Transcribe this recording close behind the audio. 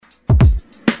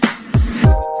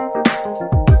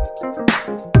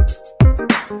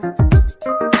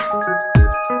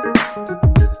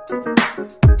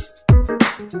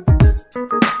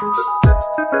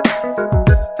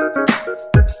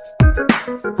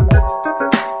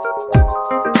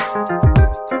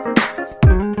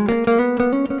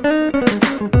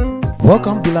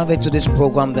Welcome, beloved, to this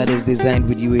program that is designed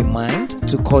with you in mind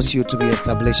to cause you to be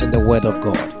established in the Word of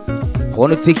God. I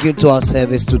want to take you to our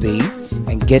service today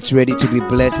and get ready to be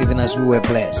blessed even as we were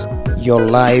blessed. Your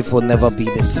life will never be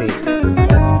the same.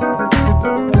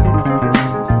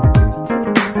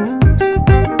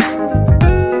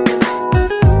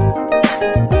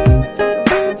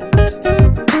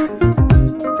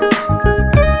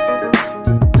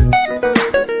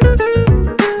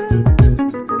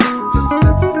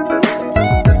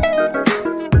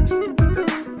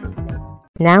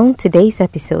 Now, today's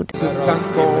episode. To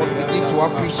thank God, begin to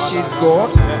appreciate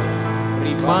God.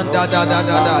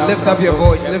 Lift up your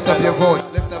voice, lift up your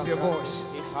voice, lift up your voice.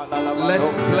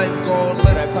 Let's bless God,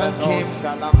 let's thank Him,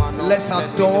 let's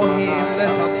adore Him,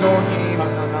 let's adore Him,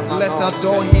 let's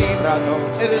adore Him.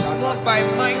 It is not by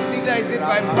might, neither is it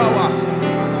by power.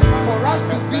 For us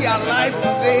to be alive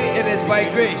today, it is by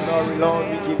grace.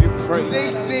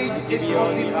 Today's date is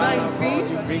on the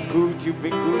 19th,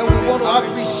 and we want to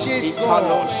appreciate God.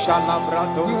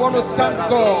 We want to thank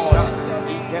God.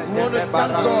 We want to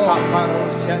thank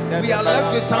God. We are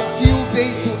left with some few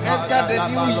days to enter the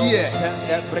new year,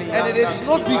 and it is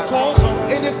not because of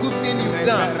any good thing you've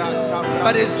done,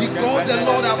 but it's because the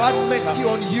Lord has had mercy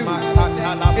on you.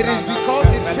 It is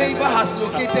because His favor has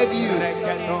located you.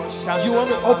 You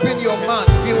want to open your mouth.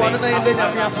 Can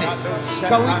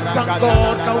we thank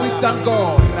God? Can we thank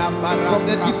God? From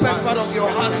the deepest part of your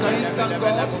heart, can you thank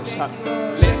God?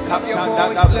 Lift up your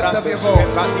voice, lift up your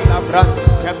voice.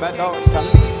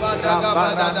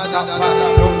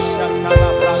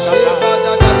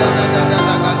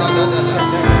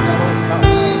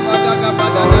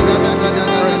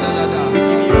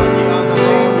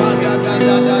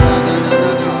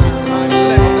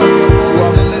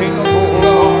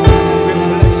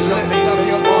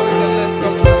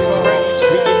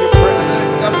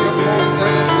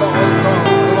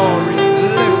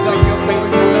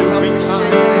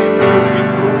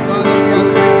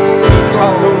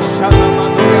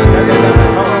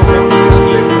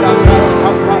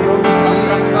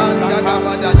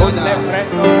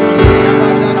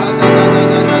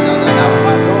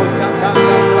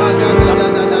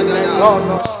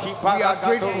 We are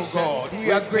grateful, God.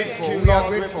 We are grateful. We are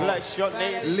grateful.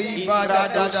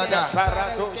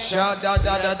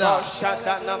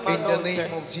 In the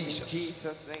name of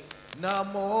Jesus.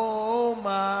 Namo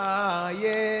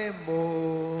Mayemo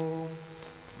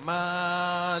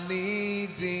Mani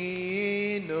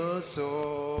Dinoso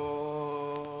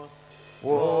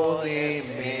Wole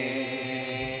Meka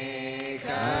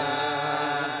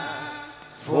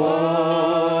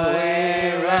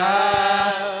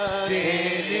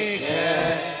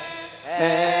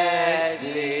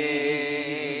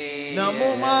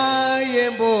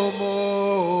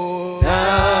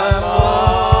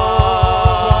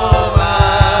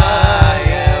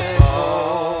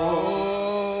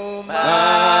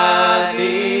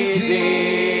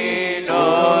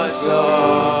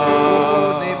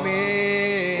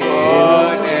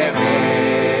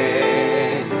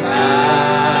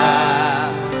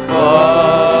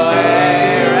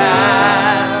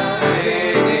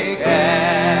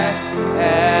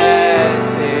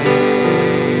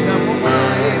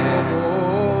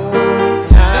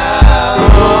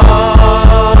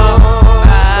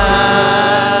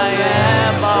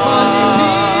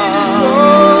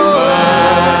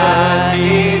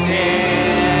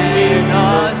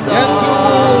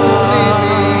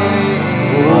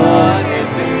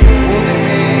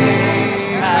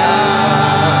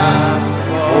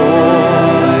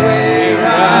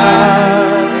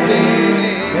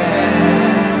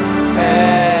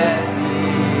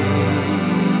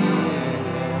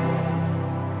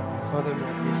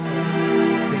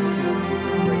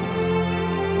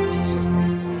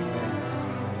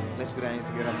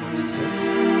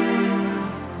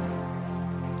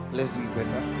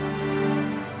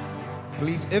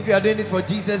If you are doing it for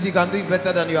Jesus, you can do it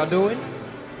better than you are doing.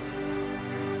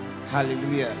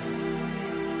 Hallelujah.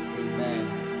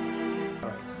 Amen. All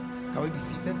right. Can we be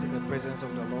seated in the presence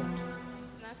of the Lord?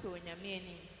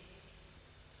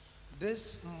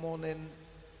 This morning,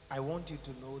 I want you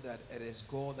to know that it is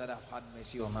God that have had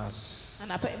mercy on us.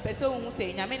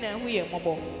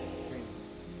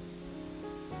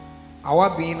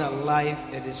 Our being alive,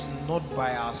 it is not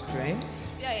by our strength.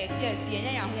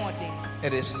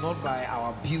 It is not by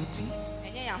our beauty.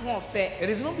 It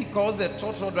is not because the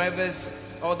total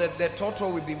drivers or the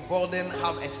total we've been boarding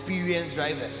have experienced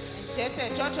drivers.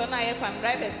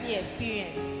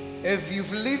 If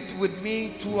you've lived with me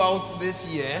throughout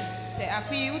this year,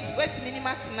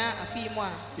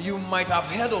 You might have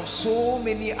heard of so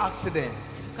many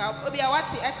accidents.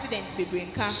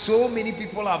 So many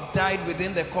people have died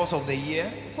within the course of the year.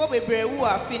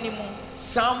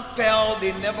 Some fell,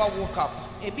 they never woke up.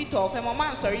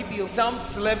 Some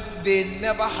slept, they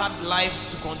never had life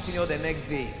to continue the next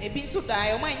day.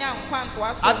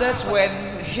 Others were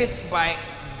hit by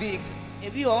big.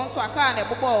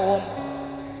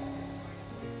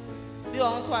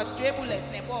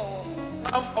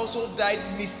 Some also died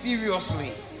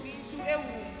mysteriously.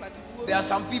 There are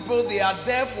some people, their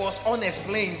death was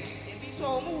unexplained.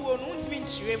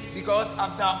 Because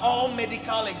after all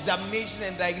medical examination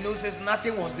and diagnosis,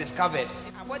 nothing was discovered.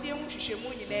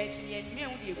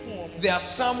 There are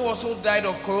some who also died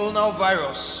of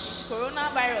coronavirus.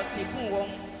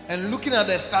 And looking at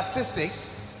the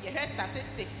statistics,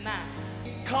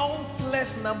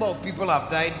 countless number of people have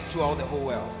died throughout the whole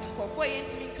world.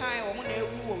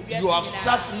 You have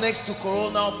sat next to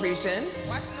coronal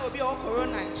patients.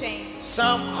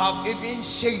 Some have even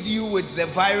shaked you with the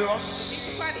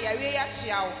virus.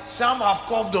 Some have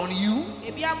coughed on you.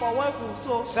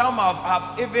 Some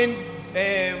have even,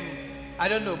 I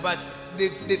don't know, but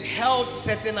they've held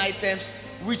certain items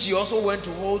which you also went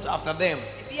to hold after them.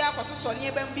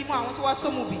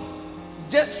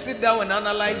 Just sit down and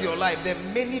analyze your life. The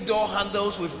many door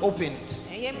handles we've opened.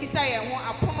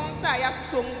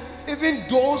 Even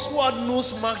those who had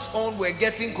nose masks on were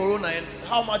getting corona, and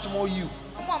how much more you?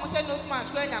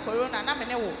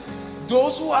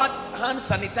 Those who had hand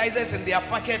sanitizers in their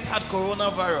pockets had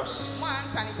coronavirus.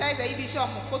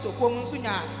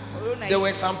 There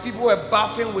were some people who were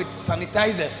bathing with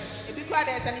sanitizers.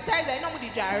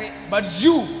 But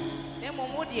you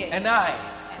and I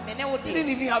didn't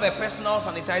even have a personal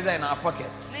sanitizer in our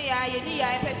pockets.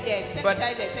 But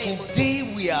today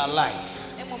we are alive.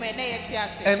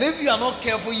 And if you are not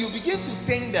careful, you begin to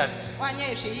think that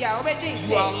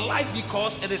you are alive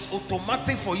because it is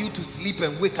automatic for you to sleep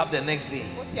and wake up the next day.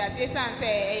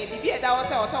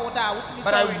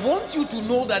 But I want you to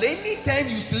know that anytime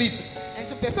you sleep and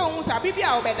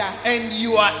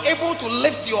you are able to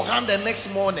lift your hand the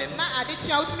next morning,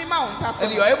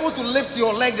 and you are able to lift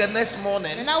your leg the next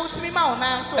morning, and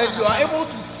you are able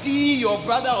to see your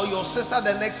brother or your sister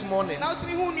the next morning,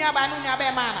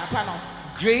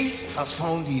 grace has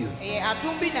found you.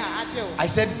 I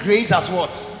said grace has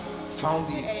what? Found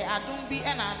you.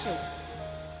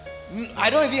 I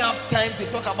don't even have time to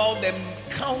talk about the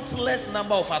countless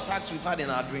number of attacks we've had in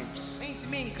our dreams.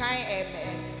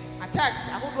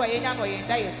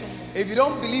 If you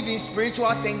don't believe in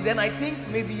spiritual things, then I think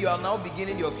maybe you are now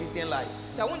beginning your Christian life.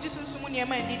 Because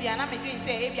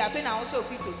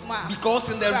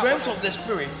in the realms of the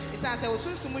spirit,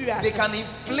 they can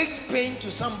inflict pain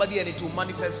to somebody and it will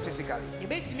manifest physically.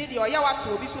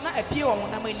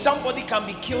 Somebody can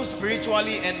be killed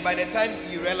spiritually, and by the time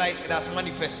you realize it has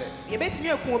manifested. And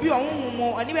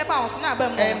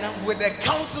with the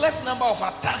countless number of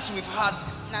attacks we've had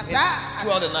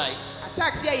throughout the night,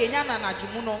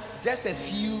 just a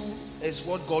few is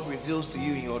what God reveals to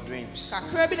you in your dreams.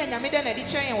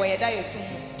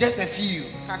 Just a few.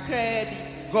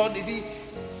 God, you see,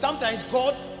 sometimes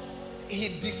God, He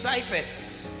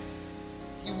deciphers,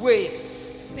 He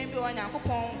weighs,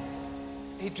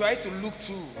 He tries to look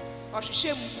through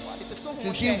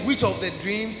to see which of the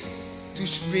dreams to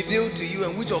reveal to you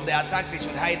and which of the attacks He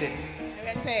should hide it.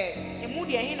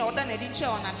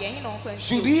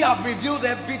 Should He have revealed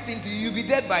everything to you, you'd be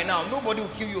dead by now. Nobody will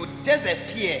kill you. Just the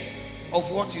fear of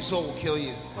what you saw will kill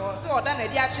you.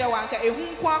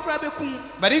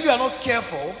 But if you are not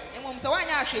careful,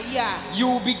 you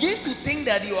will begin to think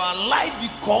that you are alive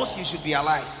because you should be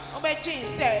alive.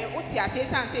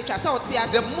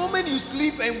 The moment you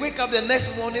sleep and wake up the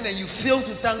next morning and you fail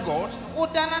to thank God,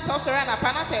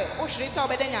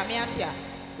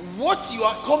 what you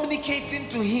are communicating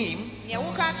to Him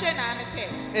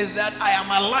is that I am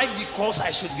alive because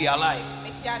I should be alive.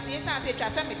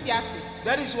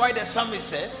 That is why the psalmist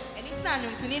said,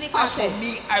 as for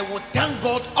me, I will thank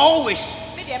God always,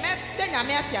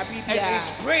 and His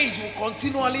praise will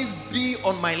continually be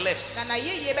on my lips.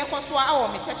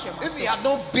 If it had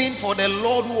not been for the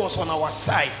Lord who was on our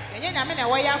side,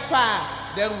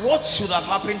 then what should have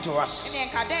happened to us?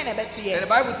 And the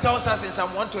Bible tells us in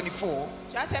Psalm 124,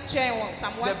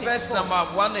 the verse number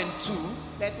 1 and 2,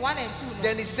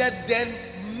 then it said, then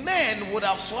men would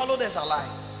have swallowed us alive.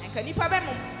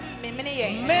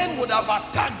 Men would have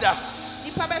attacked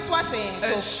us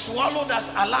and swallowed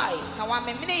us alive.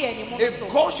 If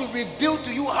God should reveal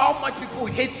to you how much people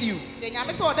hate you for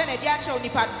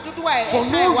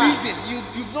no reason,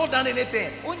 you've not done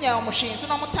anything. If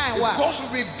God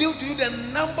should reveal to you the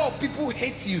number of people who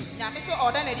hate you and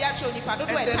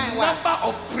the number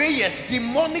of prayers,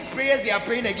 demonic prayers they are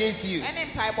praying against you, and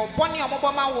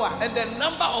the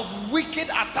number of wicked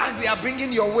attacks they are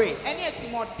bringing your way,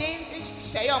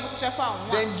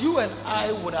 then you and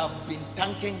I would have been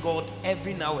thanking God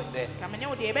every now and then. And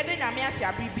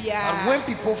when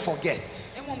people forget,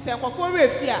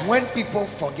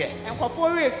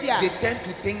 they tend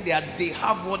to think that they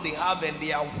have what they have and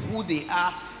they are who they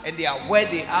are and they are where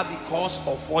they are because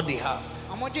of what they have.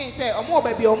 Can we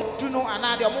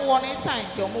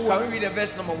read the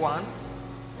verse number 1?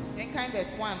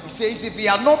 It says, if we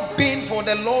had not been for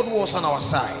the Lord who was on our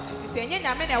side, then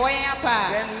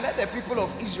let the people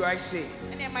of Israel say.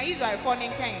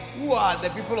 Who are the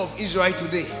people of Israel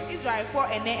today?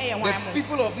 The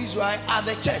people of Israel are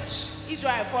the church.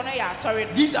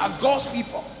 These are God's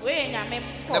people.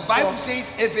 The Bible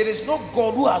says, if it is not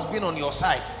God who has been on your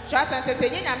side,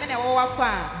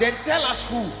 then tell us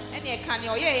who.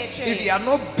 If you have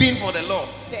not been for the Lord,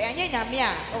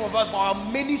 some of us, for our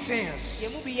many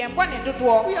sins, we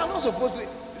are not supposed to.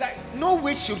 Like, no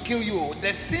witch should kill you.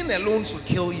 The sin alone should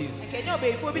kill you. Yes.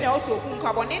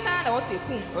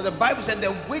 Because the Bible said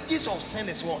the wages of sin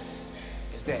is what?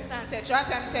 Is death.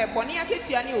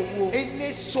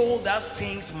 Any soul that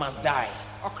sins must die.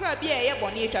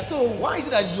 Why is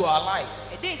it that you are alive?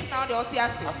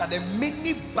 After the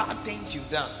many bad things you've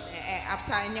done.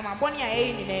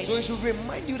 So it should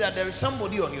remind you that there is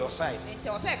somebody on your side.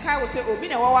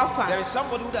 There is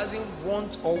somebody who doesn't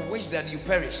want or wish that you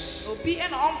perish.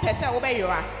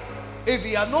 If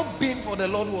we had not been for the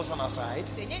Lord who was on our side,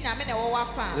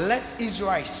 let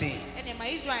Israel say.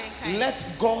 Let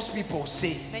God's people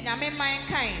say.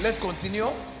 Let's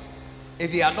continue.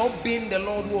 If he had not been the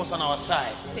Lord who was on our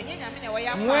side,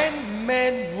 when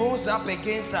men rose up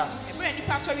against us,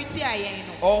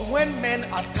 or when men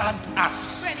attacked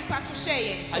us,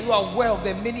 are you aware of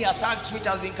the many attacks which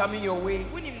has been coming your way?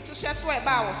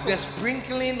 The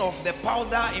sprinkling of the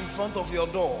powder in front of your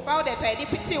door,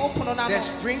 the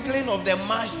sprinkling of the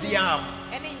mashed yam.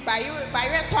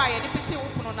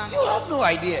 You have no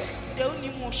idea.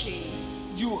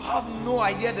 You have no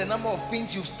idea the number of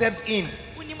things you've stepped in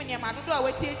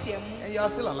and you are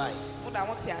still alive.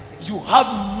 You have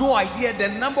no idea the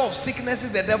number of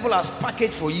sicknesses the devil has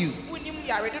packaged for you.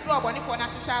 You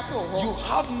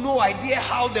have no idea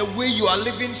how the way you are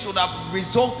living should have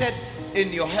resulted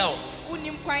in your health.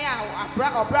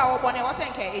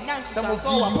 Some of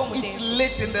you eat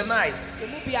late in the night.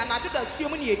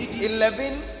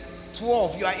 11,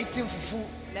 12, you are eating fufu.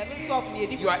 11, 12,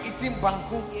 you are eating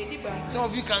banku. Some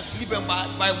of you can sleep and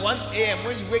by 1 a.m.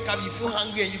 when you wake up you feel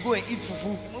hungry and you go and eat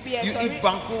fufu. You eat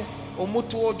banku,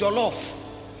 omoto, jollof.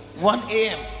 1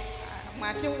 a.m.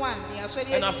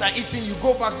 And after eating you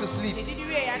go back to sleep.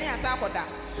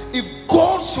 If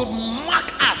God should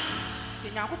mark us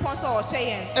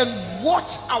and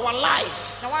watch our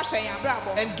life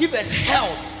and give us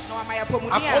health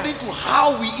according to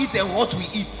how we eat and what we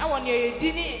eat,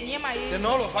 then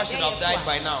all of us should have died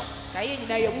by now.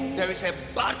 There is a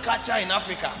bad culture in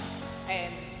Africa.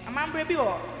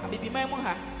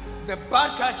 The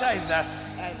bad culture is that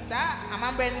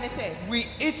we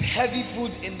eat heavy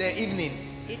food in the evening.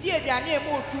 Is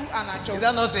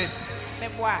that not it?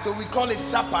 So we call it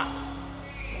supper.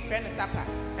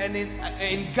 And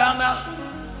in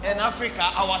Ghana and Africa,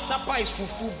 our supper is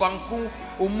fufu, banku,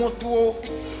 omoto,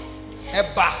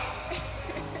 eba,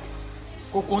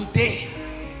 kokonte,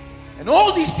 and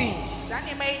all these things.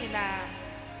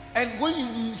 And when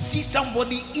you see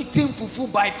somebody eating fufu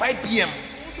by 5 p.m.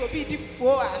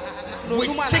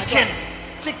 with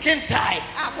chicken thigh,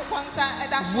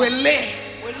 wele,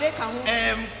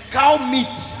 cow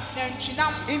meat,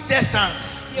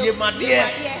 intestines, yemadie,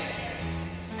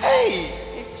 hey,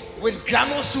 with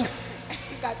granola soup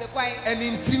and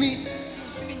intini,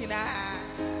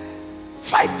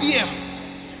 5 p.m.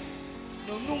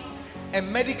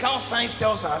 And medical science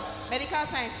tells us that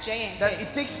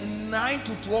it takes 9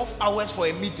 to 12 hours for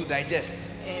a meat to digest.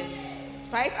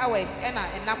 5 hours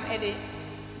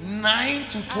 9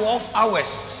 to 12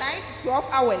 hours 9 to 12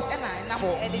 hours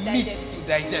for meat to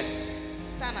digest.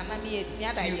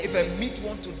 If a meat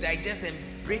wants to digest and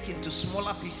break into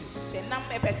smaller pieces,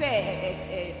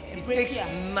 it takes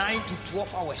 9 to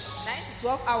 12 hours. 9 to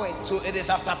 12 hours. So it is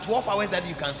after 12 hours that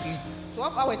you can sleep.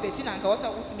 12 hours.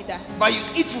 But you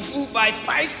eat fufu by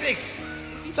 5,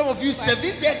 6. Some of you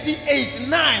 7:38,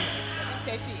 9.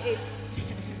 7:38.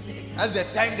 That's the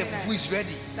time the fufu is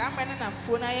ready.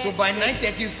 So by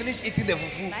 9:30 you finish eating the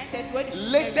fufu.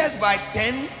 9:30. Latest by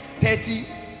 10:30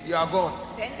 you are gone.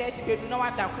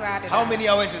 10:30. How many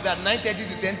hours is that? 9:30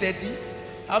 to 10:30.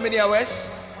 How many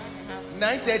hours?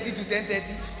 9:30 to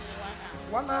 10:30.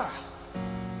 1 hour.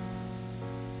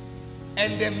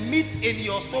 And the meat in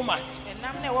your stomach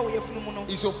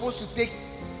is supposed to take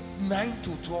 9 to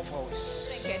 12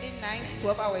 hours. 9 to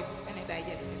 12 hours and it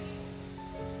digests.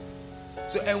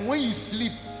 So, and when you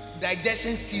sleep,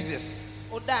 digestion ceases.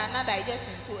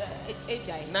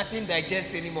 Nothing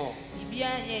digests anymore.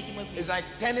 It's like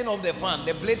turning off the fan.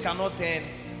 The blade cannot turn.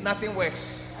 Nothing works.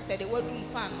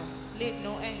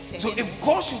 So if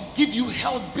God should give you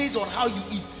health based on how you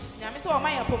eat,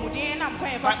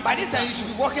 by this time you should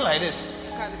be walking like this.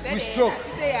 With stroke.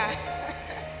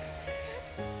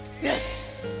 Yes,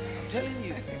 I'm telling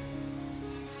you.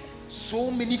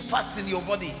 So many fats in your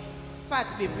body. In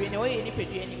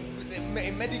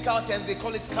medical terms, they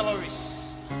call it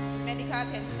calories. Medical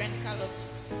terms, friend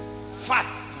calories.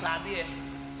 Fats are there.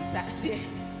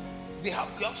 You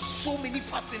have so many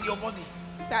fats in your body.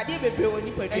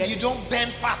 And you don't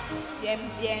burn fats. And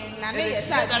they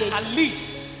said that at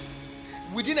least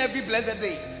within every blessed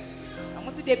day,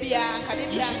 you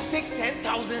should take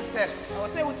 10,000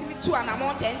 steps.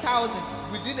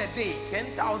 Within a day,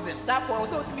 10,000.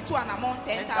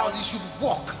 10,000. You should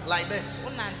walk like this.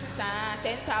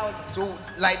 10,000. So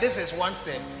like this is one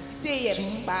step. 2,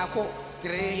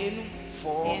 3,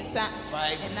 4,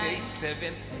 5, 6,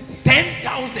 7,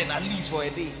 10,000 at least for a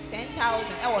day.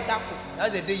 10,000.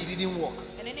 That's the day you didn't walk.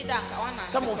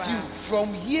 Some of you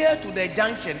from here to the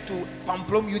junction to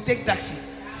Pamplona, you take taxi.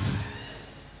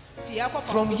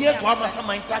 From here to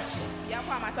Amasaman taxi.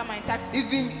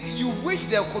 Even you wish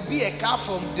there could be a car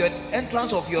from the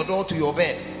entrance of your door to your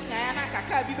bed. And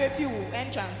this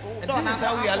is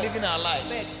how we are living our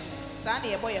lives.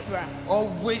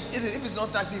 Always, if it's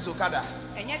not taxi, it's Okada.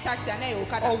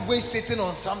 Always sitting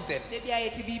on something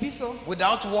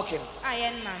without walking.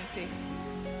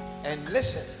 And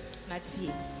listen,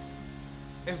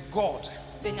 if God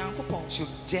should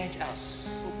judge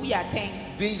us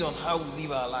based on how we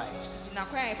live our lives,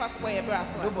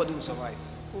 nobody will survive.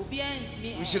 We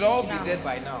should all be dead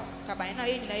by now.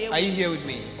 Are you here with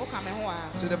me?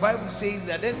 So the Bible says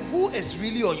that then who is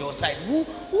really on your side? Who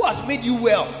has made you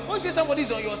well? When you say somebody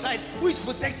is on your side, who is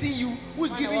protecting you, who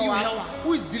is giving you help,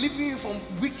 who is delivering you from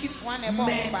wicked men?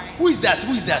 Who is that?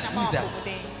 Who is that? Who is that?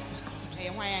 It's God.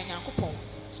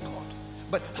 It's God.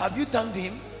 But have you thanked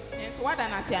him?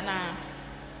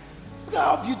 Look at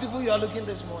how beautiful you are looking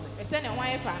this morning.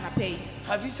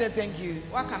 Have you said thank you?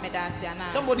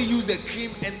 Somebody used the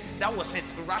cream and that was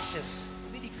it. Rashes.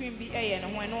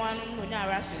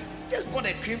 Just bought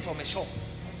a cream from a shop.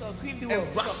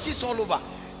 And rashes all over.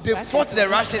 They fought the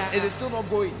rashes. It is still not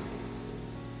going.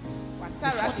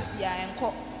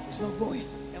 It's not going.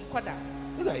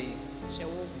 Look at you.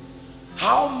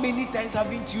 How many times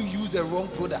haven't you used the wrong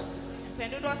product?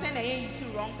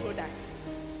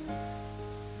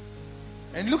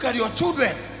 And look at your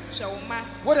children.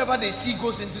 Whatever they see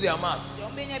goes into their mouth.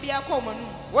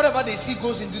 Whatever they see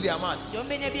goes into their mouth.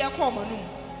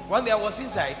 One day I was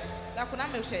inside. I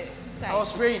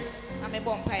was praying.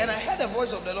 And I heard the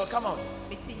voice of the Lord come out.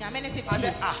 I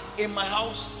said, in my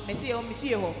house. He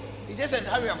just said,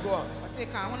 hurry up, go out. So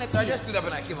I just stood up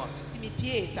and I came out.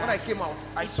 When I came out,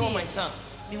 I saw my son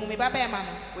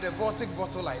with a Vortic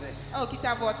bottle like this.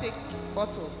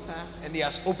 And he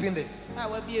has opened it.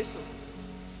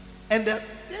 And the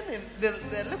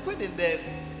liquid in the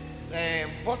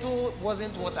bottle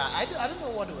wasn't water. I don't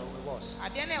know what it was.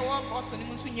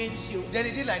 Then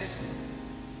he did like this.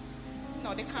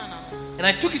 And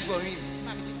I took it for him.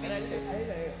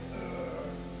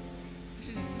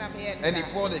 And he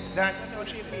poured it.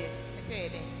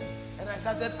 And I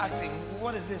started asking,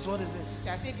 what is this? What is this?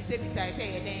 And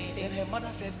her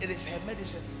mother said, it is her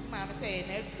medicine. I said,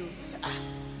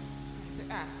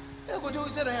 He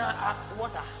said,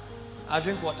 water. I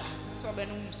drink water.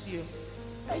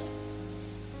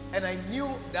 And I knew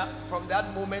that from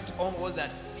that moment onwards that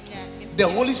the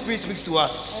Holy Spirit speaks to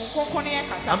us.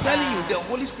 I'm telling you, the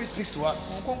Holy Spirit speaks to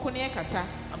us.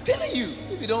 I'm telling you.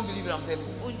 If you don't believe it, I'm telling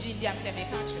you.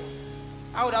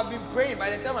 I would have been praying. By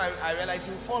the time I realized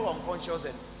he would fall unconscious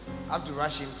and I have to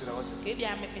rush him to the hospital.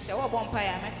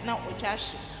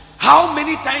 How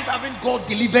many times haven't God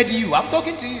delivered you? I'm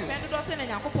talking to you.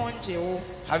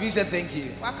 Have you said thank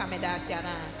you?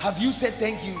 Have you said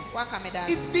thank you?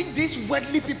 Even these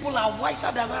worldly people are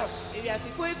wiser than us.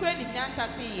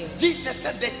 Jesus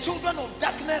said the children of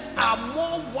darkness are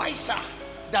more wiser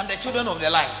than the children of the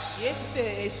light. Yesu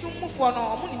say esum mufoɔ no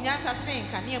ɔmo ni nyansa sen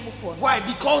kanea mufoɔ. Why?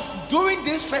 Because during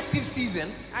this festive season,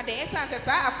 Ade esan sɛ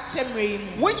saa akyɛmmerɛ yi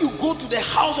mu. when you go to the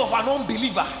house of an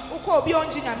unbeliever, Wokɔ obi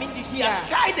ɔngye nyame ndi he fie has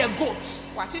a tied a goat.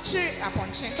 wakyekyere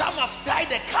apɔnkye. Some have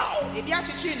tied a cow. Ebi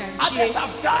akyekyere Others nantwie.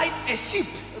 have tied a sheep,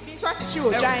 Obi nso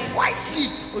akyekyere a odwan. white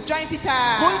sheep, Odwan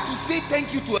fitaa. going to say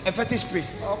thank you to a fetish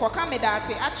priest. Ɔkɔka meda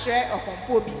ase akyerɛ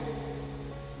ɔkɔmfoɔ bi.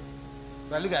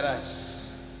 But look at us.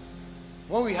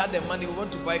 When we had the money, we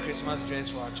want to buy Christmas dress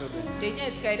for our children. Denye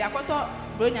sika de akɔtɔ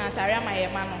bronya atare ama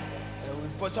yɛ ma no.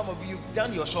 But some of you have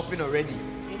done your shopping already.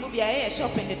 Emu bia yɛ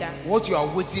shopping deda. What you are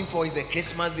waiting for is the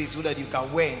Christmas day so that you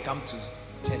can wear and come to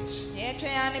church. Yɛ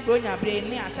twɛn ya ne bronya bre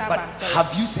ne ahyɛ But abansɛ.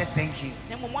 have you said thank you?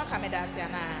 Ne mo aka meda ase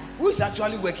ana. Who is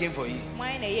actually working for you? Mo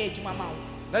ayɛ na ɛyɛ adwuma ma wo.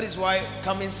 That is why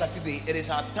coming Saturday, it is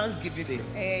our Thanksgiving day.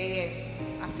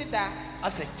 Aseda.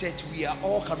 As a church, we are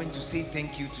all coming to say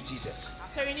thank you to Jesus.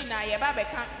 Asɔre ni na yɛ ba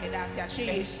bɛka meda ase akyerɛ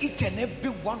And Yesu. each and every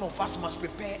one of us must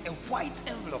prepare a white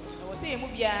envelope. Ɛwɔ sɛ emu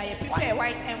bia yɛ prepare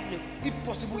white envelope. If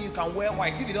possible, you can wear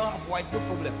white. If you don't have white, no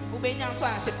problem. Wobɛnya nso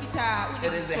ahyɛ fitaa.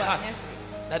 It is the heart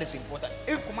that is important.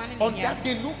 If on that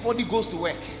day nobody goes to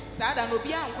work, Saa da no obi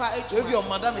ankɔ so if adwuma. your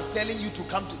madam is telling you to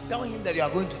come to, tell him that you are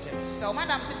going to church. Sɛ o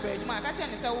madam se brɛ adwuma aka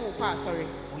kyerɛ ne sɛ wo kɔ asɔre.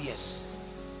 Oh yes.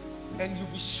 And you'll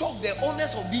be shocked. The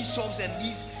owners of these shops and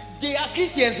these, they are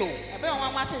Christians. Oh, Ɛbɛn wɔn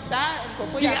ama se saa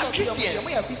nkɔfo They yɛ are asɔre Christians.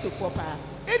 ɔmo yɛ kristofoɔ paa.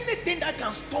 anything that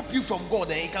can stop you from God,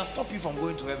 it can stop you from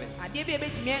going to heaven. Adeɛ bi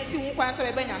ebetumi esi ho kwan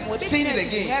sɛ ɔbɛbɛ nyame. Say Ebetumi it esi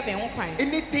again. heaven ho kwan.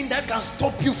 Anything that can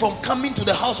stop you from coming to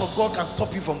the house of God can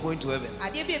stop you from going to heaven.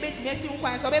 Adeɛ bi ebetumi esi ho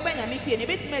kwan sɛ ɔbɛbɛ nyame fie. Na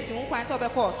ebetumi esi ho kwan sɛ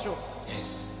ɔbɛkɔ ɔsoro.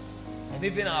 Yes. And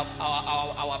even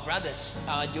our brothers,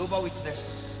 our Jehovah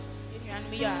Witnesses, Yɛn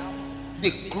nuanom yi a they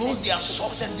close their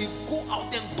shops and they go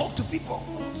out and talk to people.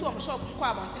 ɔmo tu ɔmo shop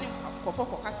nkɔ abɔntene nkɔfo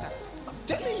kɔ kasa. I'm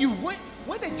telling you,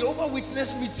 when a Jehovah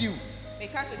Witness meet you,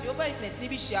 Meka to Jehovah Witness ni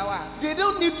bi hyia wa. they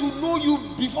don't need to know you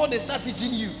before they start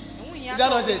teaching you. Ɛho hia Is that sɛ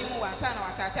not ɔmo it? ni mu wansa na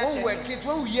wahyɛ ase When we were akyerɛ. kids,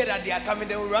 when we hear that they are coming,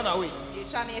 they will run away.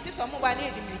 Yɛhyia no yɛte sɛ ɔmo ba ne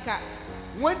yɛdi mirika.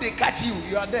 When they catch you,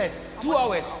 you are dead. 2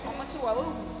 hours. Ɔmo kye wa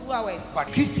wɔwu 2 hours. But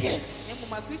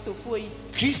Christians, Emu ma kristofoɔ yi.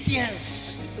 Christians,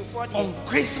 Kristofoɔ deɛ on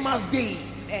Christmas Day,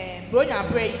 bronya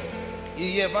brɛ yi.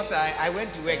 yeah, Pastor, I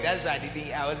went to work. That's why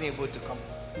I wasn't able to come.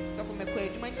 Sɔfo mekɔ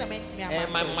adwuma nti na mɛntumi aba.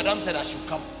 And my madam said I should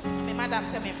come. Me madam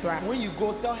sɛ me bra. When you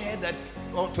go, tell her that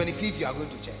on 25th you are going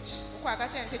to church. Wokɔ aka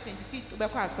kyerɛ ne sɛ 25th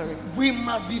wobɛkɔ asɔre. We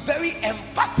must be very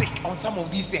emphatic on some of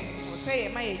these things. Sɛ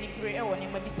yɛ ma yɛ anibere ɛwɔ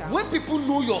nneɛma bi saa. When people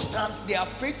know your stand, they are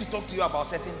afraid to talk to you about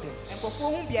certain things.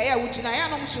 Nkɔfoɔ hu beaeɛ a wogyina yɛ a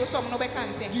na ɔmo hyɛ wo sɛ ɔmo no bɛka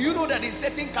nsɛm. Do you know that in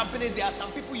certain companies there are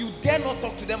some people you dare not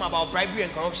talk to them about bribery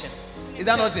and corruption? Is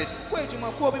that not it? Kɔ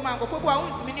adwumakuo bi ma nkɔfoɔ bi a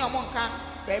wontumi ne ɔmo nka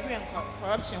bribery and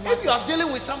corruption ho If you asɛm. are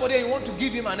dealing with somebody and you want to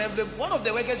give him an envelope, one of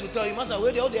the workers will tell you, Master,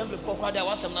 where the envelope call there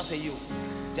was some say you.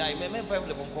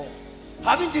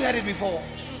 Haven't you heard it before?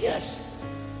 Yes.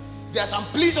 There are some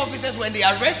police officers when they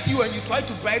arrest you and you try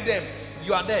to bribe them,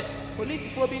 you are dead.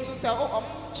 Polisifoɔ bi nso sɛ ɔmo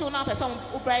kyew na apɛ sɛ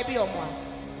ɔmo bribe ɔmo a.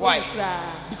 Why? ɔmo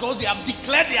koraa. Because they have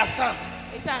declared their stand.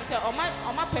 Ɛsiane sɛ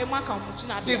ɔmo apɛ mu aka ɔmo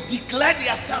gyina They've declared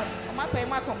their stand. ɔmo apɛ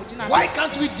mu aka ɔmo gyina Why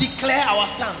can't we declare our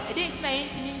stand? Ɛdeɛ nti na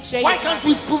yɛntumi nkyerɛ Why yɛn can't gyina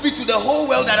we prove it to the whole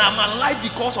world that I'm alive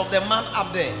because of the man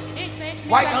up there?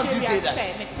 Why can't you say that?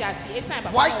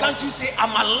 Why can't you say I'm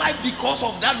alive because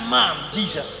of that man,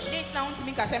 Jesus?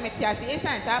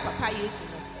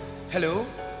 Hello?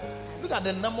 Look at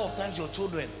the number of times your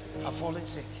children have fallen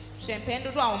sick.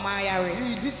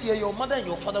 This year, your mother and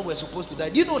your father were supposed to die.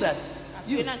 Do you know that?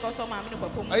 You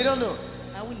don't know.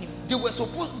 They were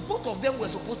supposed, both of them were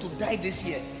supposed to die this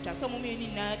year.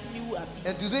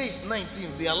 And today is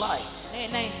 19th, they are alive.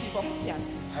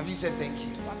 Have you said thank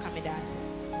you?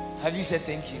 Have you said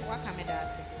thank you?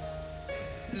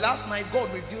 Last night,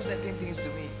 God revealed certain things to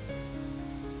me.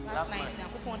 Last night.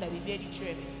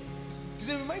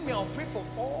 Today, remind me, I'll pray for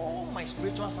all my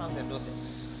spiritual sons and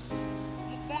daughters.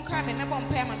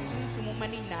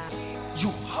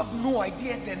 You have no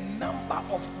idea the number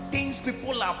of things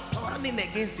people are planning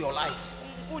against your life.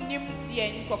 As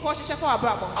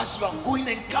you are going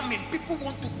and coming, people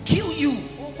want to kill you.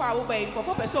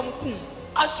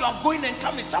 As you are going and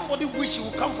coming, somebody wish you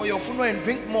would come for your funeral and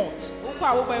drink malt.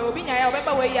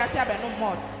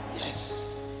 Yes.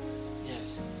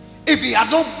 Yes. If it had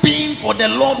not been for the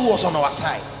Lord who was on our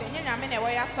side,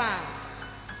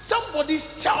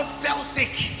 somebody's child fell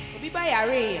sick.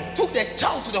 Took the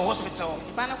child to the hospital.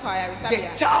 The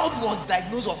child was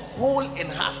diagnosed of hole in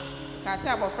heart.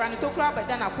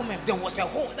 There was a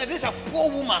hole. There is a poor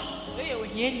woman.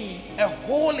 A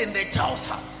hole in the child's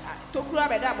heart.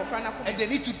 And they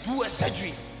need to do a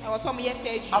surgery.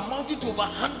 amounting to over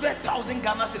 100,000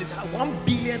 Ghana cedis, 1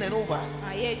 billion and over.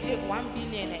 1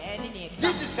 billion.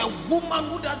 This is a woman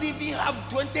who doesn't even have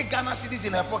 20 Ghana cedis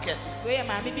in her pocket.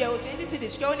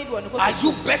 Are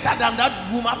you better than that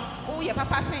woman?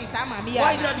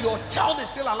 Why is that your child is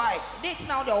still alive?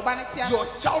 Your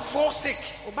child falls sick.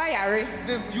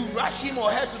 You rush him or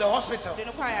her to the hospital.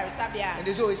 And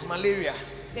they say, oh, it's malaria.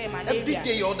 Every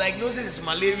day your diagnosis is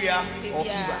malaria or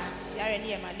fever.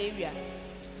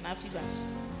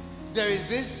 There is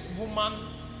this woman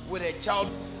with a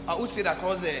child who sit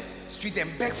across the street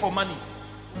and beg for money.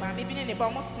 When you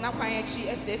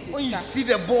see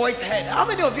the boy's head, how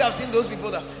many of you have seen those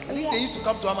people that I think they used to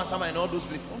come to Amasama and all those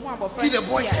places? See the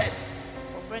boy's head.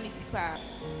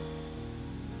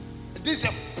 This is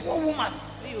a poor woman.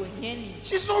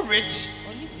 She's not rich.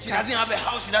 She doesn't have a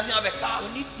house. She doesn't have a car.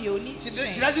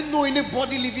 She doesn't know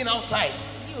anybody living outside.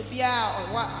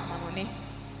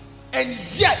 And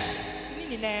yet,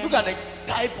 look at the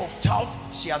type of child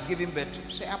she has given birth to.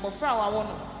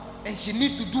 And she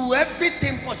needs to do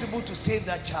everything possible to save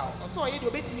that child.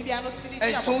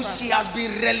 And so she has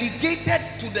been relegated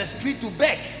to the street to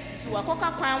beg.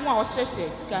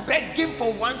 Begging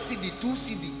for 1 cedi, 2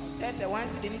 cedi.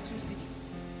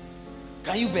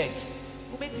 Can you beg?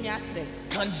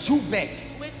 Can you beg?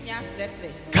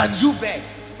 Can you beg?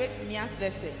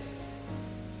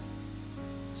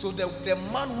 So the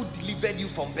man who delivered you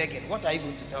from begging, what are you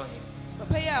going to tell him?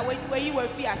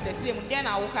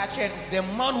 The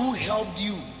man who helped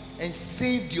you and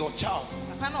saved your child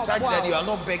such that you are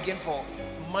not begging for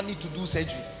money to do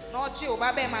surgery. What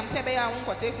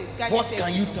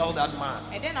can you tell that man?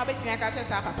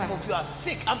 Some of you are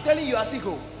sick. I'm telling you, you are sick.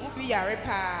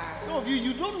 Some of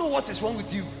you don't know what is wrong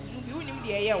with you.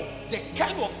 The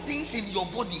kind of things in your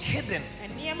body hidden.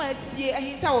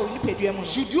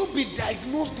 Should you be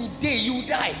diagnosed today, you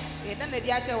die.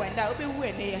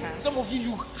 Some of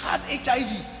you had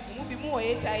HIV.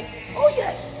 Oh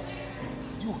yes,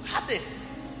 you had it.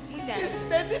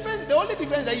 The only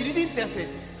difference is that you didn't test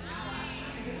it.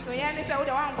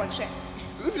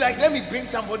 If like, let me bring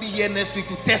somebody here next week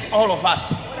to test all of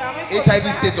us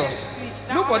HIV status.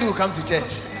 Nobody will come to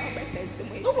church.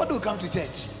 Nobody will come to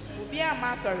church.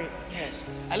 Yes.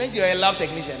 I learned you're a lab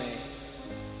technician.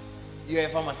 You're a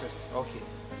pharmacist. Okay.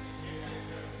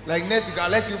 Like next week,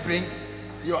 I'll let you bring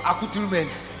your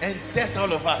accoutrement and test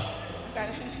all of us.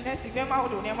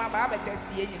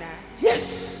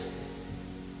 Yes.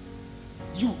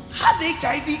 You had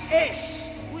HIV/AIDS.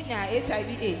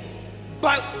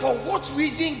 But for what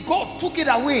reason God took it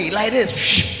away like this?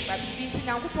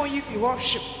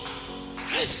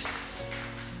 Yes.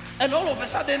 And all of a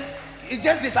sudden, it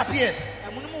just disappeared.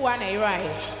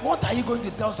 What are you going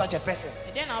to tell such a person?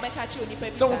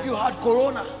 Some of you had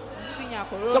corona.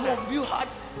 Some of you had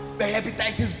the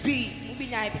hepatitis B.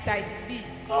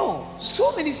 Oh,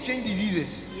 so many strange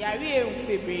diseases.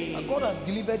 And God has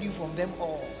delivered you from them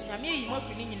all.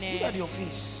 Look at your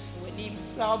face.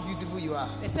 Look how beautiful you are.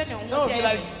 Some of you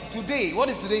like today. What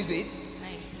is today's date?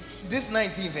 19th. This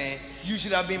 19th, you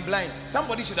should have been blind.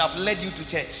 Somebody should have led you to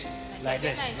church like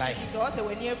this. Like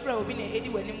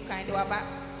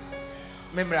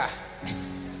Memra.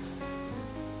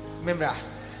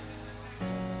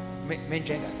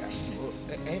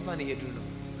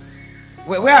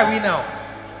 Where are we now?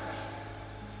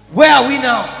 Where are we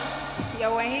now?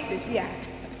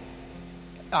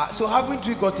 So haven't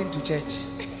we gotten to church?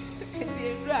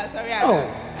 Oh,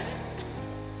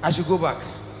 I should go back.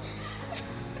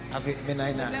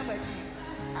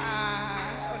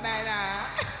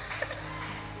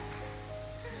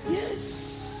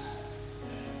 Yes.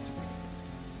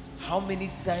 How many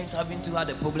times haven't you had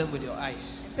a problem with your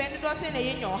eyes?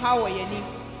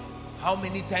 How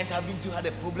many times haven't you had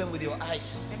a problem with your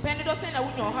eyes?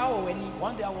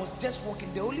 One day I was just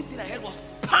walking. The only thing I heard was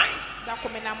pine.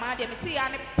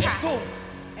 A stone.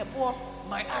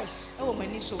 My eyes.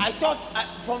 I thought,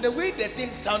 from the way the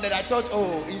thing sounded, I thought,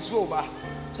 oh, it's over.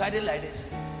 So I did like this.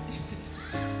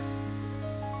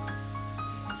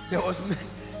 There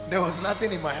was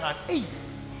nothing in my hand. Hey,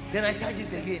 then I touched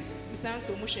it again.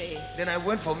 Then I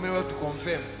went for mirror to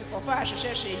confirm.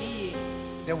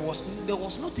 There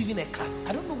was not even a cut.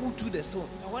 I don't know who threw the stone.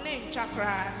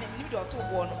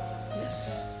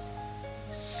 Yes.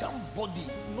 Somebody,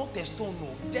 not a stone, no,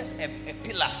 just a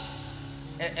pillar,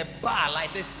 a bar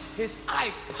like this. His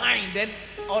eye pined, then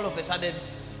all of a sudden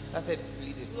started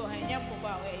bleeding.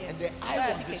 And the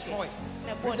eye was destroyed.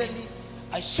 Recently,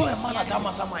 I saw a man at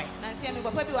Amasamai.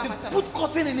 They put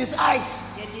cotton in his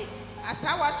eyes. And they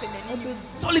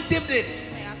solid taped it.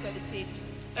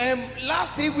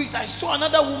 Last 3 weeks I saw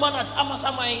another woman at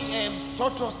Amasamai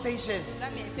Trotro station.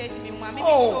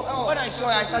 Oh, when I saw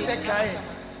her, I started crying.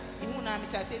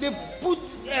 They put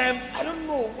I don't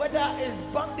know whether it's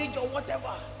bandage or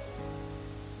whatever.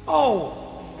 Oh,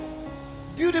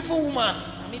 beautiful woman.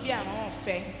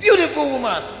 Beautiful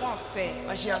woman.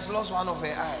 But she has lost one of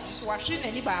her eyes.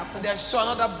 And I saw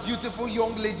another beautiful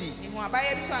young lady.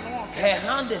 Her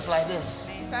hand is like this.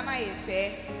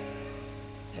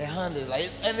 Her hand is like,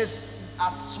 and it's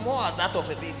as small as that of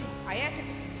a baby.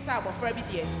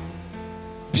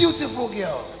 Beautiful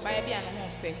girl.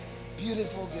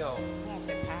 Beautiful girl.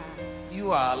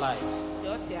 You are alive. You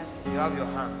have your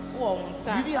hands. You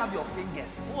even have your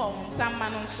fingers.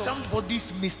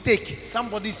 Somebody's mistake.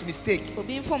 Somebody's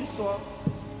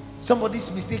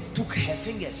mistake took her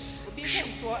fingers.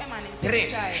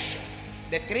 Three.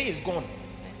 The three is gone.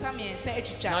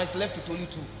 Now it's left with only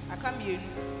two.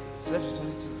 It's left with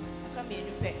only two.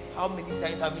 How many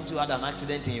times haven't you had an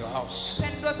accident in your house?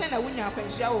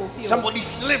 Somebody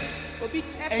slipped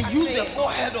and used the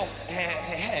forehead of her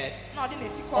head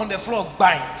on the floor.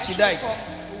 Bang! She died.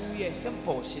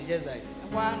 Simple. She just died.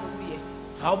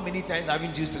 How many times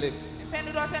haven't you slipped?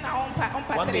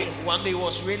 One day it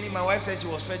was raining. My wife said she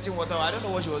was fetching water. I don't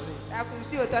know what she was doing. I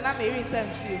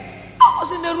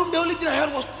was in the room. The only thing I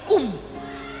heard was boom.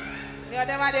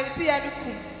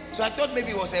 So I thought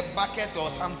maybe it was a bucket or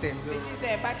something. So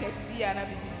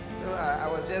I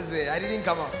was just there. I didn't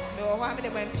come out. I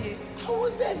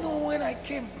was there. No, when I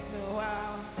came.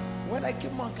 When I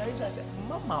came on Carissa, I said,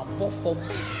 Mama, bought for me.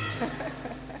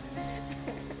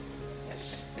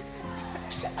 Yes.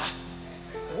 I said,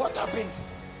 what happened?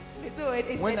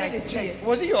 When I checked,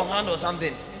 was it your hand or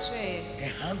something?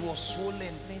 Her hand was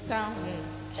swollen.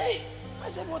 Hey, I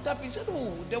said, what happened? He said,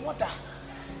 oh, the water.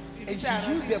 And she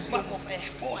used the back of her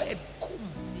forehead.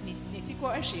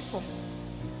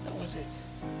 That was it.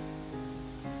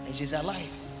 And she's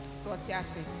alive.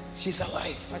 She's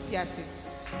alive.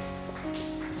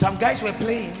 Some guys were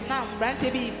playing.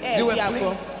 They were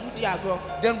playing.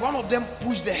 Then one of them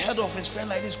pushed the head of his friend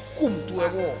like this, to a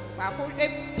wall. They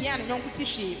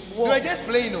were just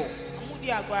playing, no.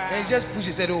 And he just pushed.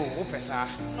 He said, "Oh, pesa."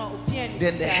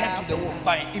 Then the head to the wall.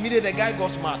 Immediately the guy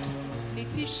got mad.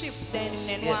 Yes.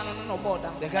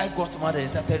 The guy got mad and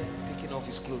started taking off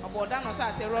his clothes.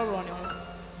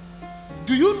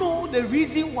 Do you know the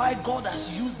reason why God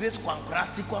has used this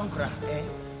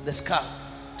the scar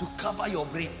to cover your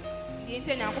brain? If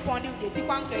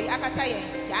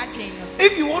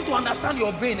you want to understand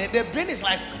your brain, the brain is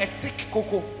like a thick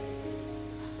cocoa.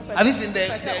 Have you seen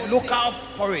the local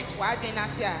porridge?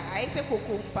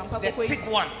 The thick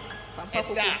one.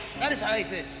 That is how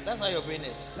it is. That's how your brain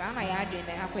is.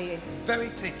 Very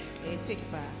thick.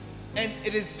 And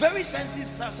it is very sensitive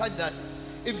such that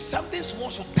if something small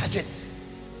should touch it,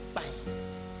 bang,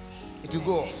 it will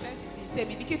go off.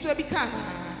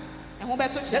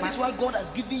 That is why God has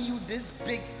given you this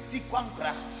big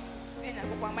tikwankra.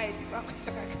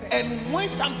 And when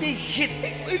something hits,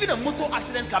 even a motor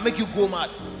accident can make you go mad.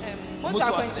 Oh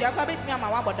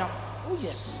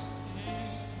yes.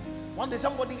 One day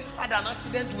somebody had an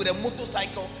accident with a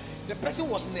motorcycle. The person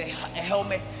was in a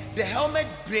helmet. The helmet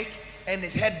broke and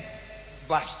his head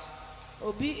bashed.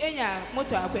 How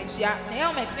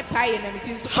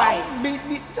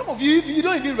many? Some of you, you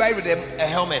don't even ride with a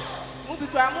helmet. You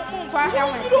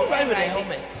don't ride with a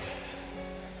helmet.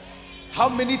 How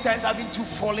many times haven't you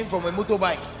fallen from a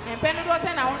motorbike? How many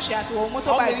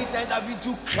times haven't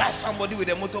you crashed somebody with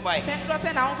a motorbike?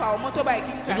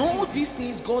 And all these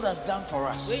things God has done for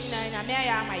us.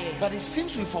 But it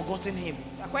seems we've forgotten Him.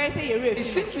 It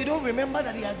seems we don't remember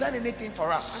that He has done anything for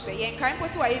us.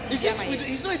 It seems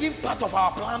He's not even part of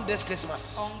our plan this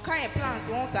Christmas.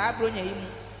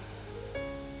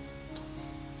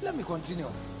 Let me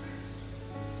continue.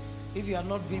 If you had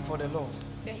not been for the Lord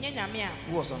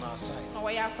who was on our side,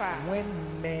 when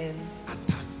men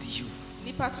attacked you,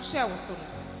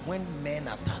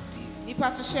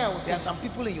 there are some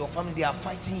people in your family, they are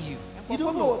fighting you. You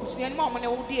don't know.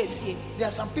 There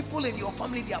are some people in your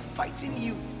family, they are fighting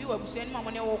you. There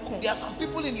are some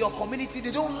people in your community,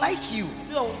 they don't like you.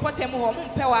 There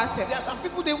are some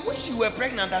people, they wish you were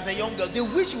pregnant as a young girl. They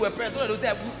wish you were pregnant so that they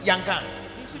say, Yanka.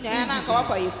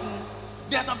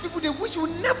 There are some people, they wish you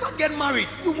would never get married.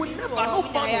 You will never, no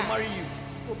man will marry you.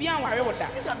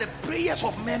 These are the prayers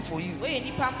of men for you. We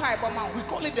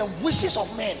call it the wishes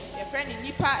of men.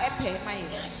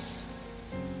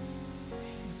 Yes.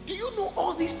 Do you know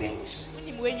all these things?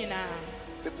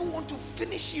 People want to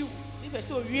finish you.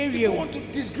 People want to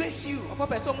disgrace you.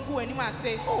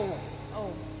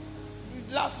 Oh.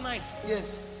 Last night,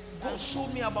 yes. God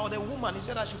showed me about a woman. He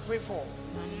said I should pray for.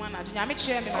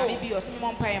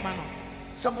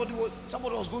 Somebody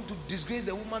was going to disgrace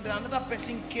the woman. Then another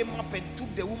person came up and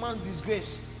took the woman's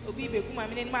disgrace. The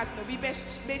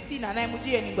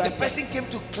person came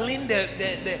to clean the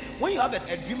when you have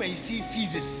a dream and you see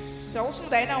feces.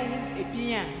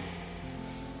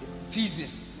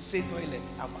 Feces. Say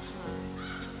toilet.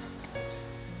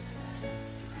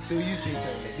 So you say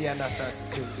toilet. They understand.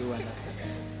 They understand.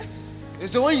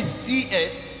 So when you see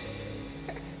it,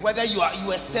 whether you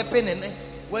are stepping in it,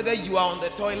 whether you are on the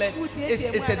toilet,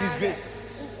 it's a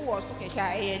disgrace.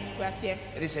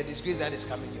 It is a disgrace that is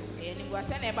coming your way.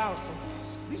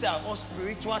 These are all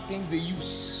spiritual things they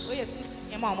use. If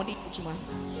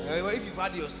you've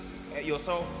had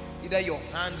yourself, either your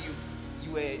hand,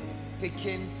 you were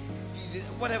taking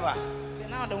whatever.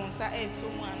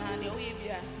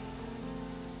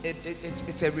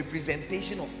 It's a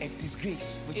representation of a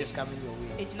disgrace which is coming your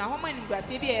way.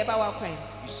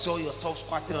 You saw yourself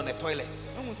squatting on the toilet.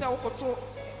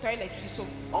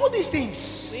 All these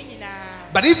things.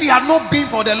 But if it had not been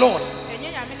for the Lord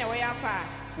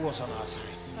who was on our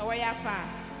side,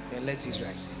 then let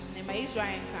Israel say.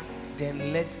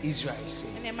 Then let Israel say.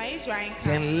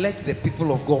 Then let the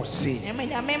people of God say.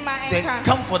 Then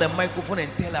come for the microphone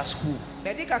and tell us who.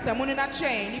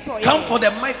 Come for the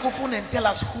microphone and tell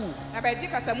us who.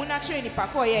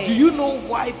 Do you know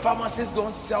why pharmacists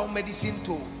don't sell medicine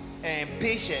to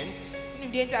patients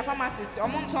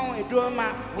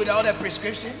without a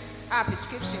prescription?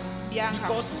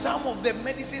 Because some of the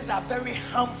medicines are very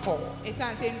harmful. Is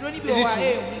it true?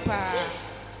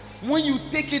 Yes. When you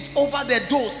take it over the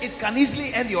dose, it can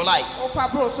easily end your life.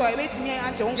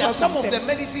 There are some of the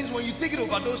medicines, when you take it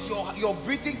overdose, your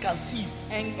breathing can cease.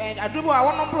 There are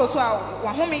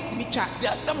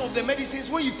some of the medicines,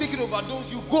 when you take it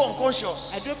overdose, you go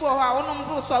unconscious.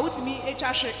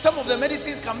 Some of the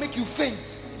medicines can make you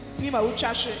faint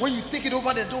when you take it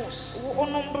over the dose.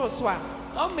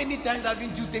 How many times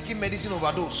haven't you taken medicine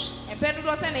overdose?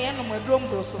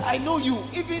 I know you.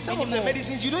 Even some of the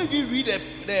medicines, you don't even read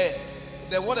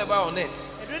the whatever on it.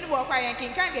 You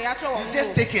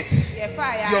just take it.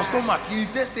 Your stomach, you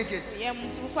just take it.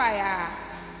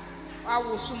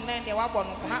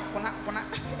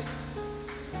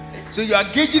 So you are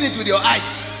gauging it with your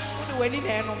eyes.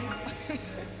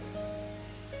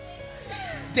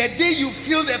 The day you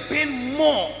feel the pain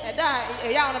more,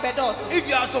 if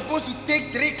you are supposed to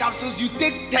take 3 capsules, you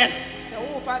take 10.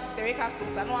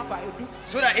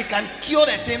 So that it can cure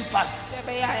the thing fast.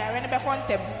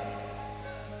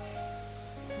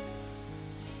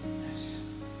 Yes.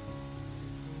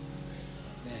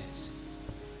 Yes.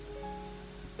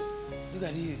 Look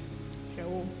at you.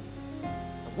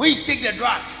 When you take the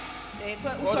drug,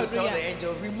 God will tell the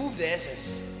angel, remove the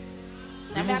excess.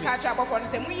 If not,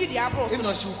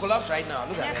 she will collapse right now.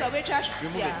 Look at her.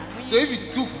 Remove it. So if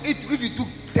you took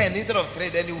 10 instead of 3,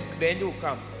 then the angel will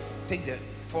come. Take the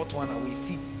 4th one away.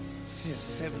 5th,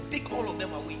 6th, 7th. Take all of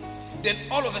them away. Then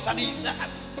all of a sudden,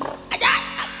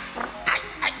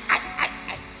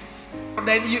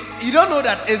 then you don't know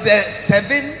that it's the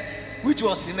 7 which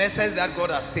was in essence that God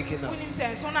has taken out.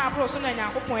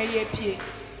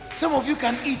 Some of you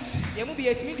can eat.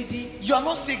 You are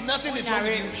not sick, nothing is wrong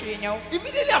with you.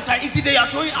 Immediately after eating, they are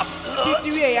throwing up.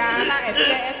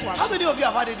 How many of you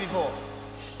have had it before?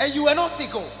 And you were not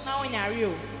sick.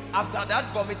 After that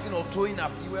vomiting or throwing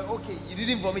up, you were okay. You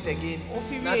didn't vomit again.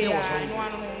 Nothing was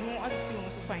wrong.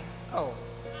 Oh.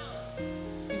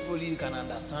 If only you can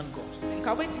understand God.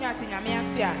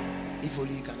 If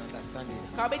only you can understand Him. You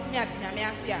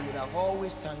would have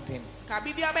always thanked Him.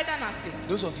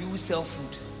 Those of you who sell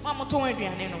food,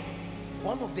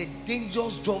 one of the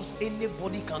dangerous jobs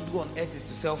anybody can do on earth is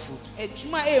to sell food. But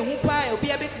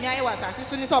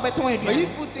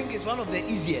people think it's one of the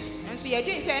easiest.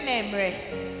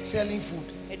 Selling food.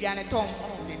 One of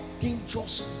the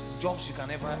dangerous jobs you can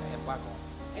ever embark on.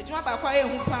 You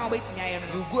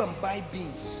go and buy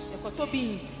beans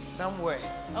somewhere,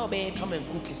 come and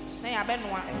cook it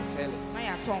and sell it.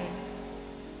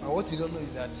 But what you don't know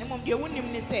is that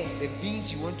the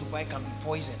beans you want to buy can be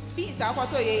poisoned. It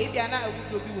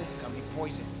can be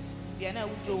poisoned.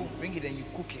 Bring it and you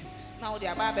cook it. And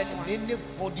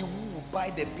anybody who will buy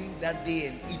the beans that day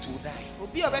and eat will die.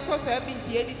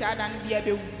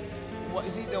 Well,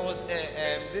 you see, there was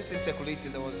this thing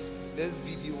circulating. There was this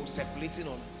video circulating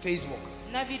on Facebook,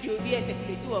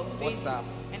 WhatsApp,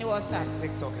 and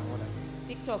TikTok and whatever.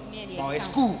 Or a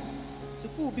school,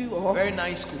 very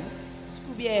nice school.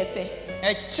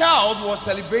 A child was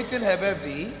celebrating her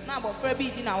birthday.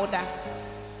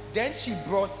 Then she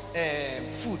brought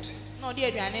food. No,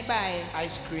 dear,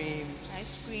 ice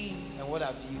creams, and what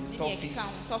have you,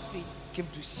 toffees, came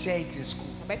to share it in school.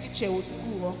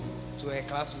 To her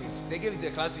classmates. They gave it to the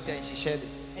class teacher and she shared it.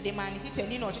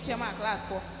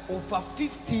 Over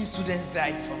 15 students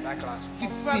died from that class.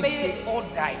 15, they all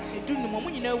died in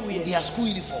their school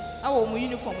uniform.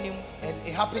 And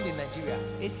it happened in Nigeria.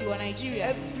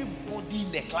 Everybody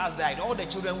in the class died. All the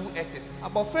children who ate it. I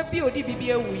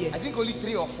think only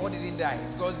 3 or 4 didn't die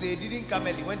because they didn't come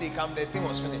early. When they come, the thing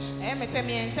was finished.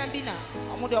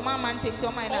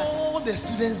 All the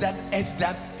students that ate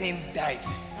that thing died.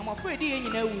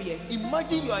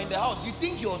 Imagine you are in the house, you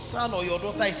think your son or your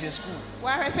daughter is in school,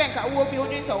 and they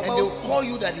will call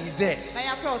you that he's dead.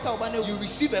 You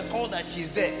receive a call that she's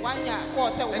dead.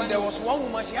 And there was one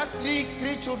woman, she had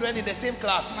three children in the same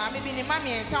class.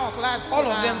 All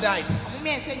of them died.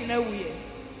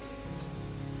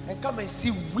 And come and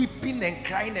see weeping and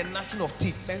crying and gnashing of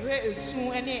teeth.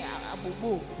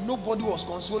 Nobody was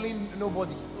consoling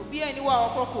nobody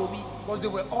because they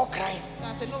were all crying.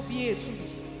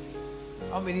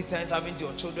 How many times haven't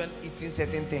your children eaten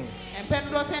certain things?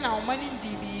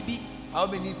 How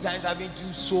many times haven't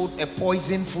you sold a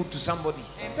poison food to somebody?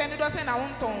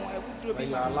 But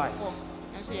you are alive.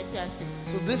 So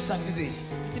this Saturday,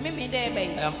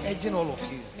 I am urging all of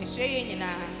you.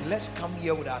 Let's come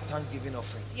here with our Thanksgiving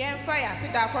offering.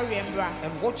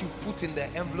 And what you put in the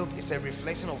envelope is a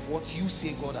reflection of what you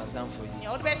say God has done for you.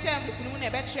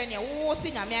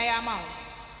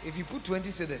 If you put 20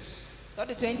 cedis in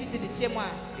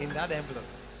that envelope,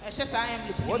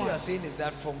 what you are saying is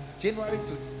that from January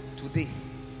to today,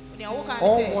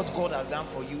 all what God has done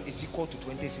for you is equal to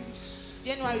 20 cedis.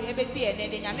 Look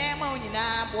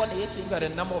at the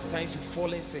number of times you've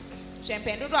fallen sick.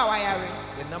 The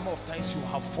number of times you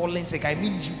have fallen sick. I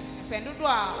mean you.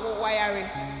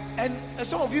 And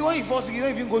some of you, when you fall sick, you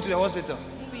don't even go to the hospital.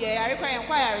 You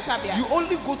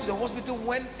only go to the hospital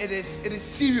when it is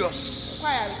serious.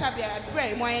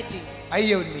 Are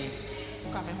you with me?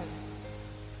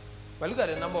 But look at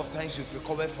the number of times you've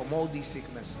recovered from all these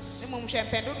sicknesses. Is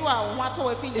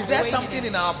there something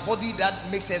in our body that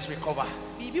makes us recover?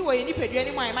 If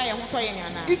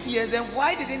yes, then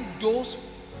why didn't those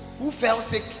who fell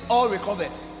sick all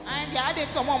recovered?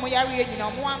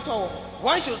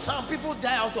 Why should some people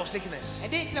die out of sickness?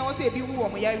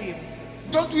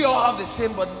 Don't we all have the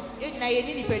same body?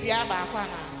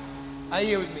 Are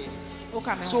you with me?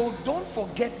 So don't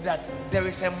forget that there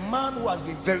is a man who has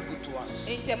been very good to us.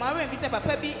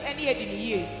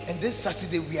 And this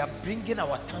Saturday we are bringing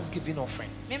our Thanksgiving offering.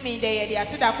 You've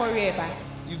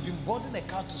been boarding a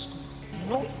car to school.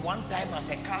 Not one time has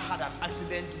a car had an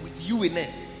accident with you in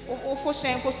it. If the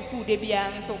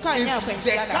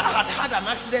car had an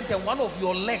accident and one of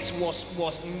your legs was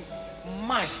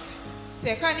mashed,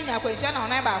 and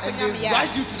they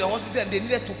rushed you to the hospital and they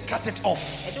needed to cut it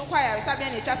off. You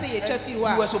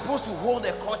were supposed to hold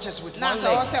the crutches with one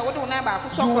leg. You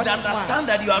would understand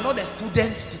that you are not a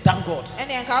student to thank God.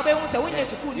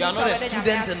 You are not a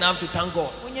student enough to thank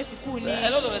God. So a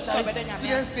lot of the time,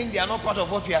 students think they are not part of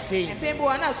what we are saying. For me, I'm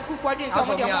a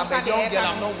young girl,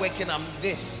 I'm not working, I'm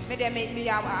this. There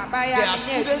are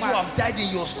students who have died in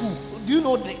your school. Do you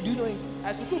know it?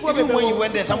 Even when you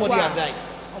went there, somebody has died.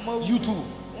 You too.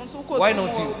 Why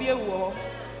not you?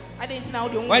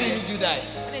 Why didn't you die?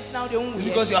 It's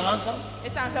because you are handsome,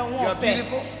 you are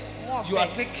beautiful, you are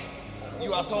thick,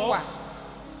 you are tall.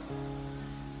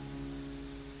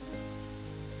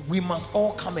 We must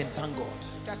all come and thank God.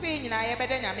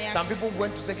 Some people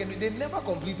went to secondary, they never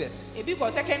completed. They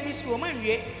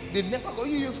never go.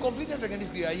 You've completed secondary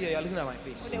school, you're looking at my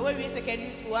face.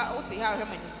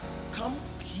 Come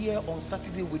here on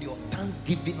Saturday with your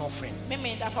Thanksgiving offering. We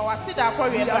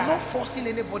are not forcing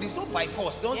anybody. It's not by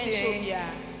force. Don't say,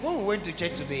 when we went to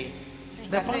church today,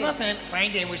 the pastor said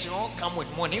Friday we should all come with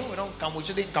money. We don't come, we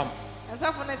shouldn't come. That's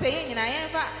not what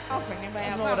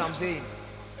I'm saying.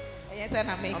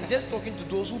 I'm just talking to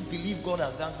those who believe God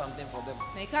has done something for them.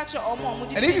 And if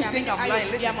you think I'm lying,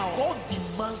 listen, God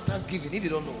demands thanksgiving if you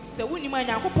don't know. For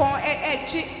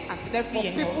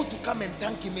people to come and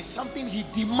thank Him is something He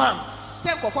demands.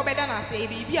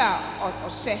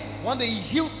 One day He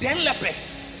healed 10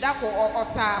 lepers.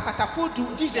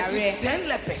 Jesus said 10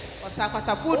 lepers.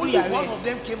 Only one of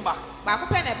them came back.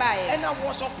 And I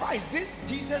was surprised. This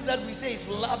Jesus that we say is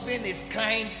loving, is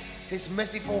kind, He's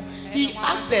merciful. He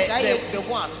asked the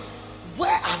one,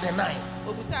 where are the 9?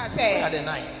 Where are the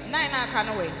 9?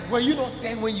 Were you not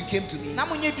 10 when you came to me?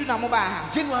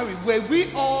 January, were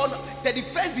we all,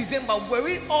 31st December, were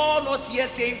we all not here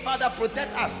saying, Father,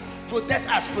 protect us, protect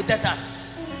us, protect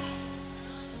us?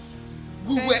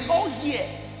 We were all here.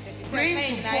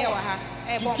 praying to God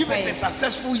to give us a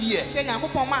successful year. And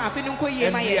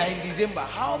we are in December.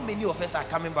 How many of us are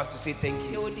coming back to say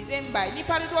thank you?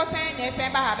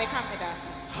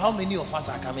 How many of us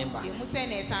are coming back?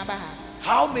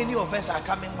 How many of us are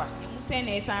coming back?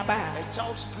 A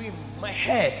child screamed, my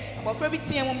head. And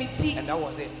that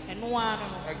was it.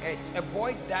 A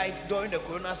boy died during the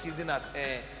corona season at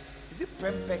is it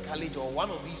Prempeh College or one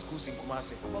of these schools in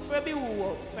Kumasi?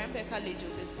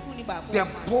 The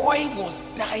boy was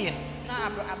dying.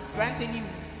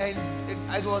 And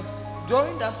it was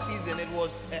during that season, it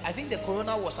was I think the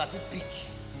corona was at its peak.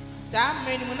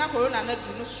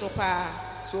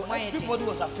 So everybody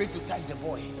was afraid to touch the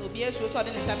boy. The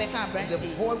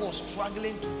boy was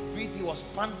struggling to breathe, he was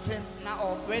panting.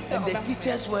 And the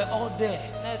teachers were all there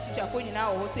doing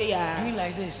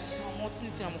like this.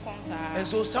 And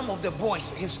so some of the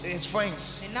boys, his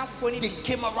friends, they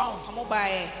came around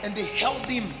and they held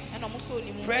him,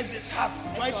 pressed his heart,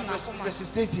 tried to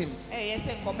resuscitate him.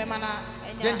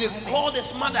 Then they called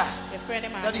his mother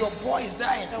that your boy is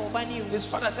dying. His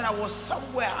father said, I was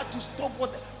somewhere, I had to stop.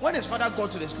 When his father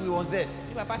got to the school, he was dead.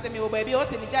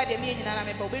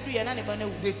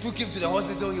 They took him to the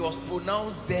hospital. He was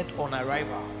pronounced dead on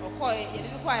arrival.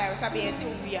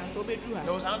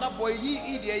 There was another boy, he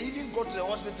even got to the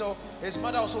hospital. His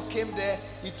mother also came there.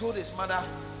 He told his mother,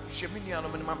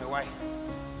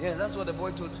 yes, that's what the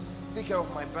boy told. Take care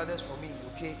of my brothers for me,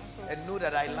 okay? And know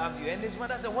that I love you. And his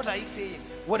mother said, what are you saying?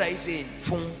 What are you saying?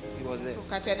 He was there. He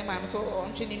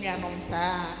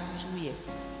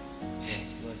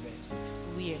was there.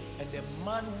 And the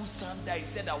man who sang there, he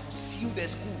said, I will seal the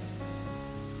school.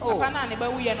 Oh,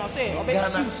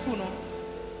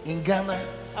 in Ghana,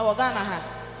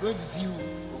 going to see you.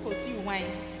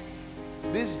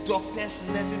 These doctors,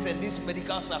 nurses, and this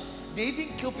medical staff, they even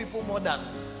kill people more than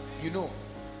you know.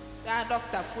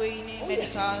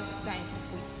 Yes.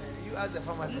 You ask the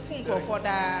pharmacist.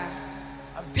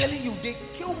 I'm telling you, they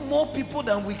kill more people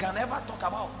than we can ever talk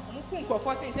about.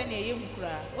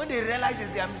 When they realize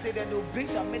it's their mistake, then they'll bring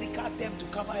some medical term to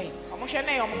cover it.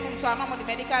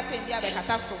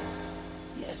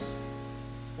 Yes.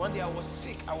 One day I was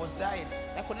sick, I was dying.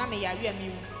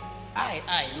 I,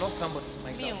 not somebody,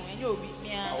 myself. I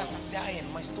was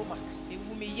dying, my stomach.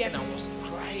 And I was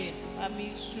crying.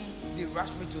 They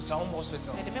rushed me to Sahom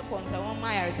Hospital. When I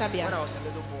was a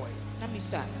little boy, I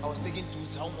was taken to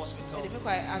Sahom Hospital. The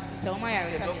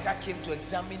doctor came to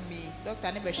examine me. The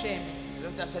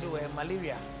doctor said, oh,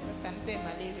 malaria.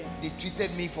 They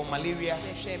treated me for malaria.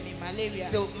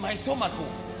 Still, my stomach,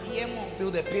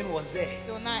 still the pain was there.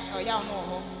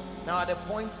 Now at the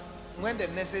point when the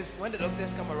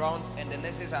doctors come around and the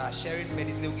nurses are sharing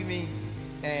medicine, they'll give me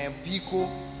Bico,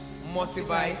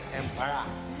 Multivite, and Para.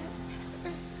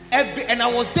 And I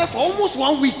was there for almost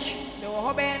 1 week.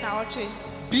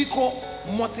 Bico,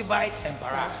 Multivite, and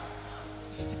Para.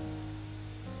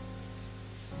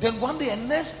 Then one day a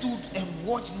nurse stood and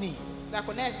watched me.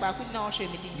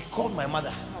 He called my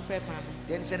mother.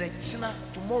 Then he said, China,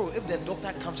 tomorrow if the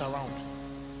doctor comes around,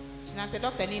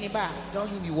 tell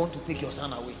him you want to take your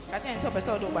son away.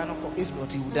 If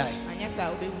not, he will die.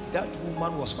 That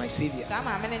woman was my savior.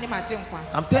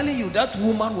 I'm telling you, that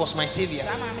woman was my savior.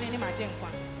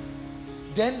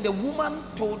 Then the woman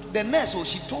told the nurse,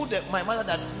 she told my mother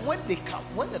that when the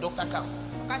doctor comes,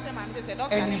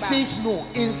 and he says no,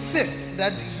 insist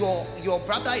that your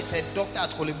brother is a doctor at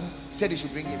Kolebu, said he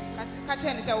should bring him. So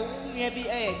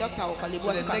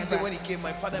the next day when he came,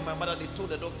 my father and my mother, they told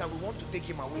the doctor, we want to take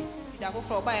him away. The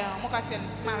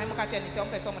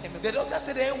doctor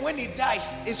said, when he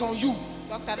dies, it's on you.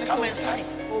 Come and sign.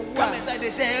 Come and sign. They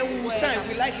say, we will sign.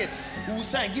 We like it. We will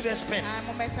sign. Give us pen.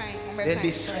 Then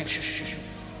they signed.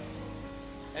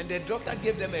 And the doctor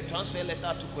gave them a transfer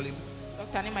letter to Kolebu.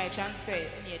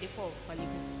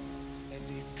 And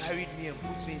they carried me and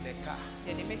put me in the car.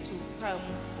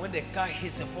 When the car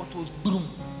hits the potholes, boom.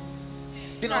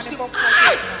 Then I was like,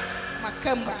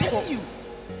 I'm telling you,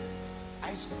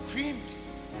 I screamed.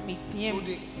 So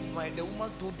the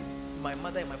woman told my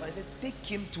mother and my father, said, take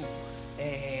him to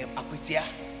Akwetia,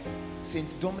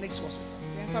 St. Dominic's Hospital.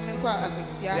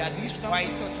 There are these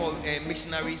white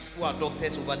missionaries who are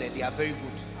doctors over there. They are very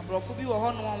good.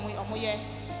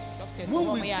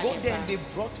 When we got there, they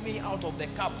brought me out of the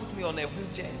car, put me on a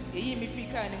wheelchair.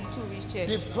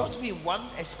 They brought me one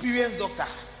experienced doctor.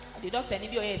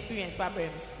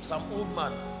 Some old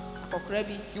man.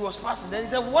 He was passing. Then he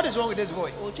said, what is wrong with this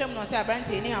boy? He said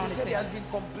he has been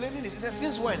complaining. He said,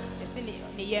 since when?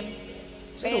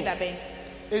 Said, no.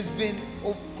 It's been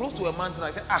close to a month now.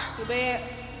 I said,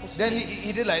 Then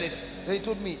he did like this. Then he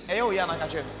told me,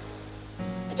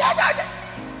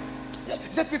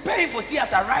 He said, preparing for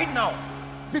theater right now.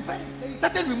 Preparing. He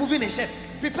started removing his shirt.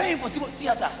 Preparing for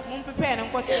theater.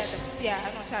 Yes.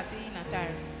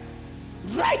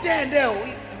 Right there and there.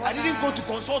 I didn't go to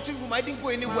consulting room. I didn't go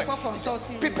anywhere. He said,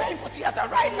 preparing for theater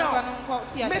right now.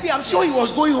 Maybe I'm sure he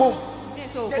was going home.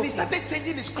 Then he started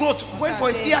changing his clothes, going for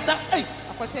his theater. Hey.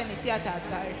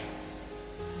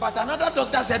 But another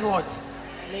doctor said what?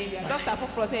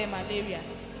 Malaria.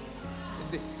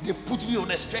 They put me on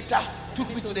a stretcher, took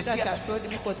me to the theater.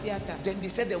 Then they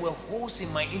said there were holes in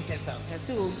my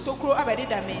intestines.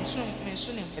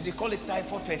 And they call it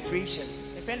typhoid perforation.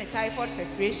 And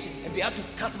they had to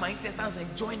cut my intestines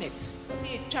and join it.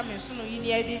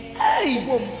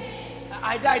 Hey!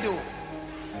 I died though.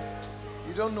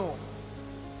 You don't know.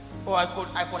 Oh, I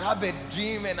could have a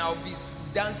dream and I'll be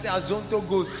dancing as Zonto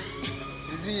goes.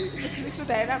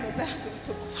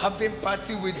 Having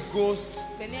party with ghosts.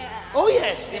 Oh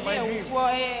yes, in my dream.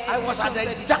 I was at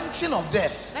the junction of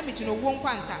death.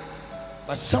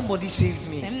 But somebody saved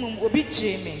me.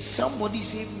 Somebody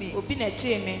saved me.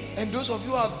 And those of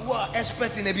you who are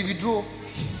experts in a bibidro,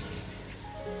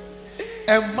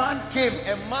 a man came.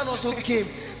 A man also came.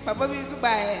 He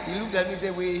looked at me and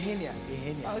said,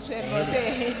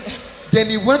 then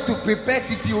he went to prepare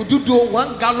Titi Odudo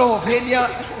 1 gallon of henia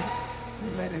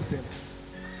medicine.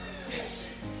 Yes.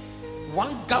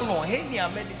 1 gallon henia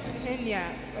medicine.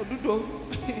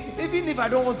 Even if I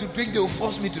don't want to drink, they will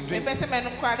force me to drink.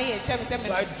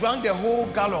 So I drank the whole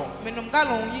gallon.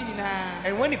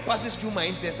 And when it passes through my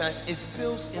intestines, it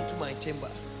spills into my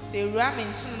chamber. So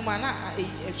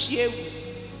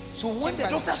when the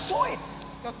doctor saw it,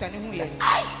 he said,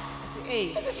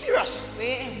 "Hey, this is serious."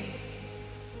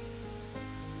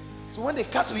 So when they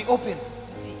cut me open,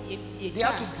 they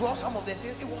had to draw some of the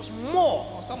things. It was more.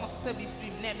 Then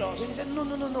he said,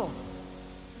 no.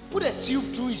 Put a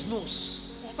tube through his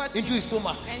nose into his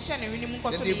stomach. Then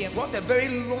they brought a very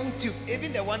long tube.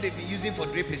 Even the one they've been using for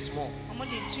drip is small.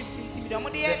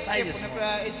 The size is small.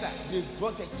 They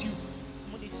brought a tube.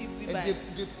 And they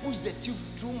pushed the tube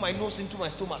through my nose into my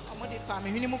stomach.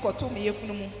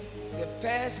 The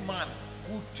first man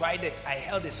who tried it, I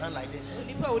held his hand like this. I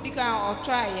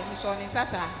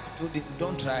told him,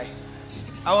 don't try.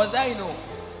 I was there,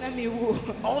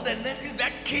 all the nurses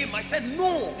that came, I said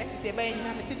no. They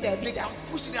can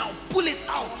push it out, pull it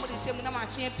out.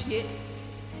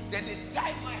 Then they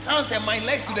tied my hands and my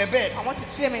legs to the bed. You can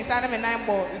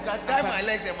tie my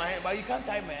legs and my hand, but you can't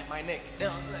tie my neck. Then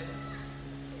I'll do like this.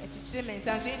 And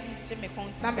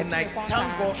I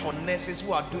thank God for nurses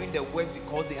who are doing the work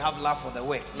because they have love for the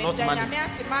work, not money.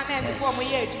 Yes.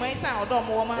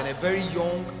 And a very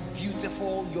young,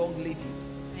 beautiful young lady.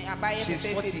 She's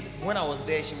 40. When I was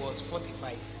there, she was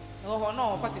 45. Oh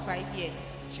no, 45 years.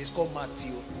 She's called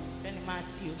Matthew.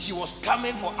 She was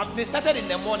coming for. They started in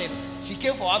the morning. She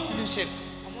came for afternoon shift.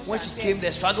 When she came,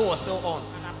 the struggle was still on.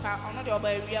 When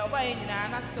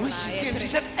she came, she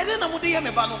said,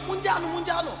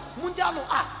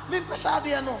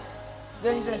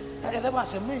 Then he said,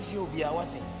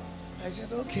 I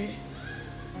said, okay.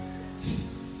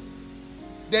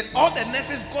 Then all the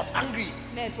nurses got angry.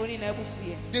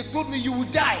 They told me, you will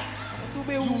die.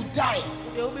 You will die.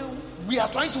 We are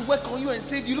trying to work on you and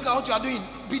save you. Look at what you are doing.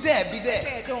 Be there, be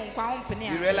there.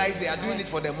 You realize they are doing it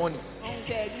for the money.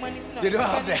 They don't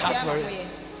have the heart for it.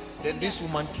 Then this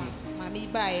woman came.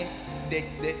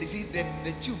 You see,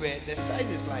 the tube, the size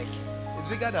is like, it's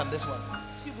bigger than this one.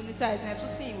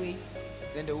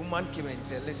 Then the woman came and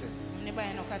said, listen, I'm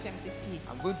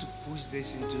going to push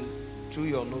this through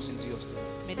your nose into your stomach.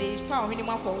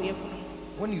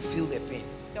 When you feel the pain,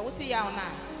 tell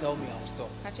me, I'll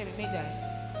stop.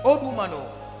 Old woman,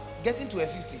 getting to her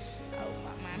 50s.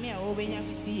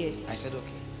 50 years. I said,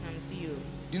 okay.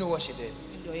 Do you know what she did?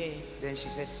 Then she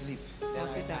said, sleep. Then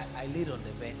I laid on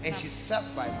the bed and she sat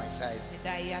by my side.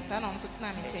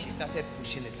 And she started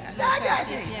pushing it.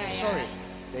 Sorry.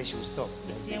 Then she would stop.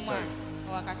 Then say, sorry.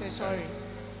 Sorry.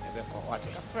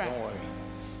 Don't worry.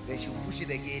 Then she would push it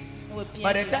again.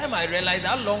 By the time I realized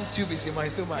that long tube is in my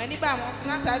stomach. A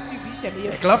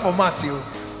clap for Matthew.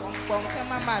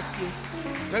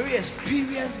 Very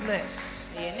experienced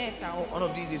nurse. One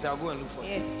of these days I'll go and look for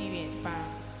her.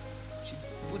 She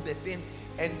put the thing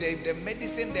and the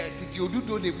medicine that Titi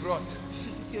Odudo they brought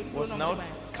was now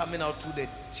coming out through the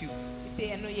tube.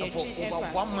 And for over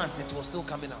 1 month it was still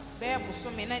coming out. I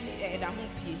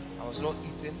was not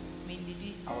eating.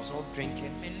 I was not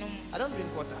drinking. I don't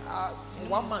drink water. For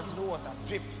 1 month, no water.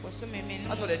 Drip. As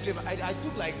for the drip, I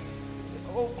took like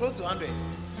close to 100.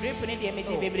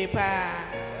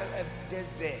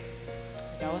 Just there.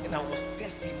 and I was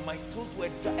thirsty. My throat were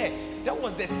dry. That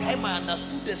was the time I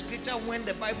understood the scripture when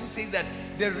the Bible says that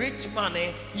the rich man,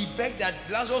 he begged that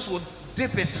Lazarus would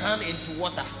dip his hand into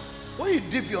water. When you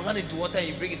dip your hand into water and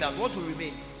you bring it out, what will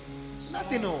remain?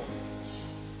 Nothing. No.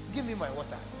 Give me my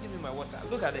water. Give me my water.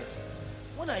 Look at it.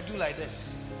 When I do like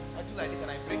this,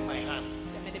 and I bring my hand.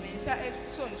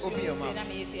 Open your mouth.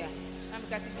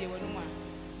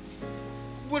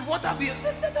 Would water be?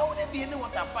 There wouldn't be any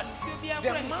water. But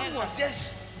the man was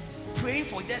just praying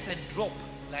for just a drop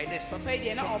like this. I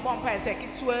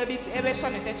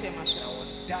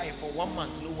was dying for 1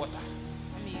 month. No water,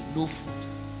 no food.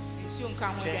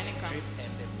 Just drip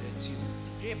and then the tube.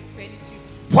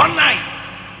 One night,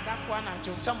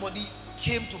 somebody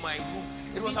came to my room.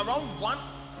 It was around 1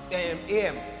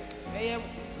 a.m.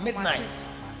 midnight.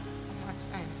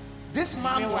 This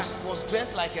man was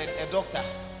dressed like a doctor.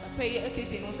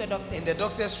 In the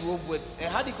doctor's robe with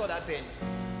how do you call that thing?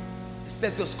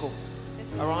 Stethoscope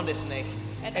around his neck.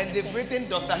 And they've written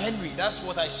Dr. Henry. That's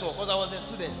what I saw because I was a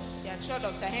student. Yeah, sure,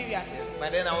 Dr. Henry.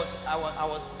 But then I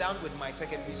was down with my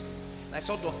secondary school. And I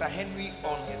saw Dr. Henry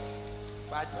on his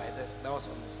badge like this. That was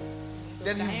on this.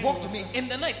 Then he walked to me in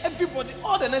the night. Everybody,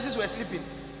 all the nurses were sleeping.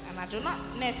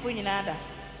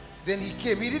 Then he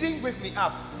came. He didn't wake me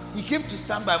up. He came to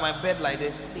stand by my bed like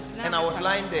this. And I was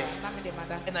lying there.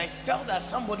 And I felt that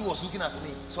somebody was looking at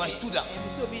me. So I stood up.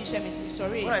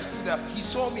 When I stood up, he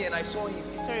saw me and I saw him.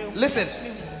 Listen.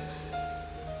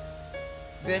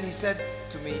 Then he said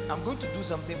to me, I'm going to do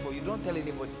something for you. Don't tell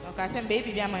anybody.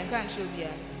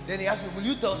 Then he asked me, will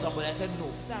you tell somebody? I said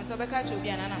no.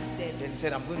 Then he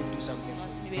said, I'm going to do something.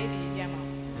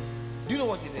 Do you know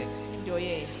what he did?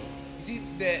 You see,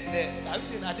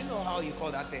 I didn't know how you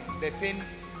call that thing. The thing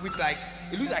which like,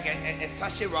 it looks like a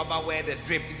sachet rubber where the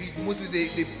drip. You see, mostly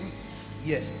they put,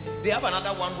 yes. They have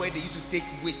another one where they used to take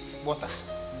waste water.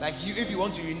 Like if you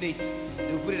want to urinate,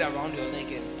 they will put it around your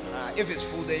leg and if it's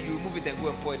full, then you remove it and go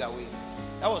and pour it away.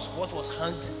 That was what was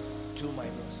hung through my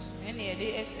nose.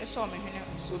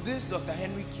 So this Dr.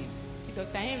 Henry came.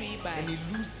 And he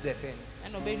loosed the thing.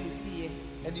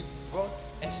 And he brought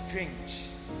a string.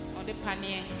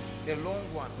 The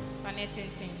long one.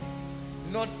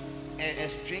 Not a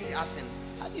string as in,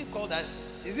 how do you call that?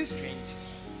 Is it strange?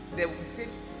 They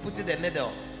put it the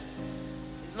needle.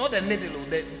 It's not the needle,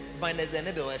 the minus the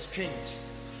needle, a string.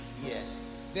 Yes.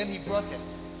 Then he brought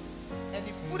it. And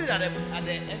he put it at the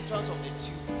entrance of the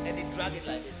tube. And he dragged it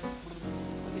like this.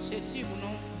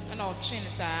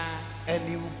 And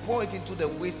he would pour it into the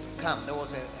waste can. There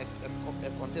was a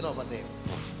container over there.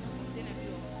 And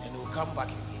he would come back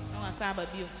again.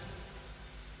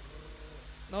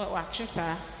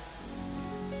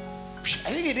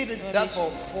 I think he did that for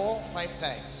 4 or 5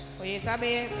 times.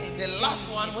 The last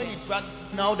one when he dragged,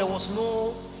 now there was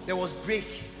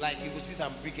break, like you could see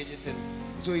some breakages, and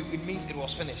so it means it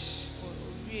was finished.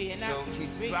 So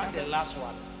he dragged the last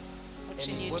one,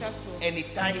 and he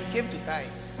came to tie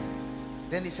it.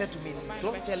 Then he said to me,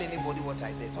 don't tell anybody what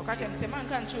I did. Okay?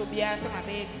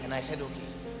 And I said, okay.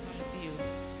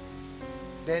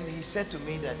 Then he said to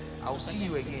me that I'll see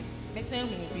you again.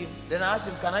 Then I asked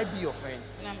him, can I be your friend?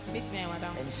 And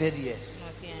he said yes.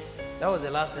 That was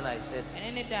the last thing I said.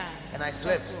 And I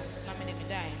slept.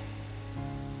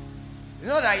 You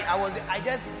know that I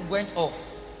just went off.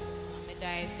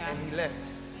 And he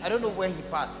left. I don't know where he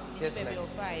passed. He just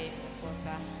left.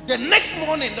 The next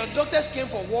morning, the doctors came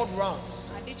for ward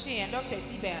rounds.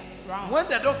 When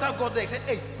the doctor got there, he said,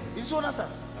 hey, it's on us.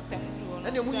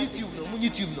 And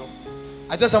YouTube no.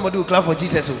 I thought somebody would clap for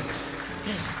Jesus.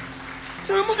 Yes.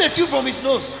 So remove the tube from his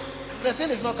nose. The thing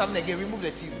is not coming again. Remove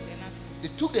the tube. They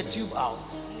took the tube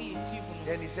out.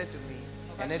 Then he said to me,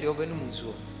 and then they opened the moon.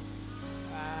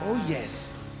 Oh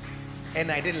yes.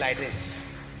 And I did like this.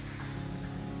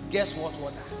 Guess what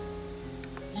water?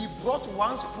 He brought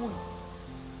 1 spoon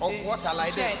of water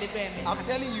like this. I'm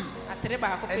telling you. And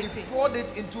he poured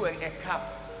it into a cup.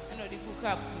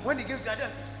 When he gave it to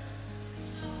them,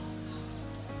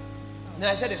 then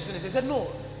I said it's finished. He said, no,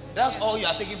 that's all you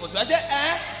are taking for today. I said,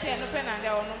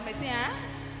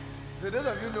 So those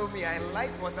of you know me, I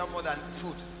like water more than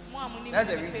food. That's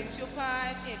the reason.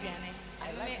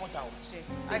 I like water.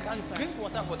 I can drink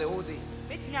water for the whole day.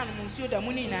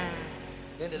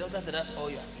 Then the doctor said, that's all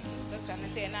you are taking.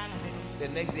 The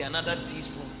next day, another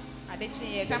teaspoon.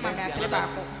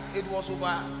 It was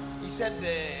over. He said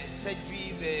the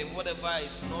surgery, the whatever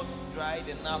is not dried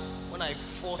enough. When I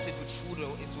force it with food,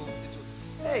 it will.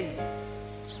 Hey,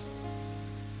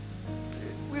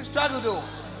 we've struggled though.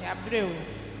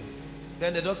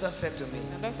 Then the doctor said to me,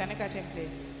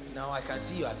 now I can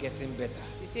see you are getting better.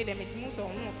 They say them it's most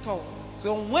on top.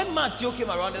 So when Matthew came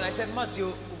around, and I said,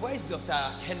 Matthew, where is Dr.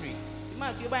 Henry?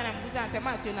 Matthew by na Musa and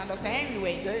Matthew and Dr. Henry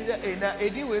way. Dr.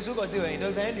 Henry way.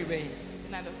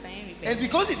 Dr. Henry. And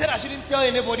because he said I shouldn't tell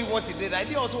anybody what he did, I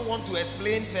did also want to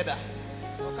explain further.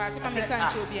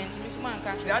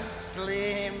 That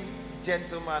slim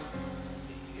gentleman,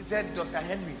 he said, Dr.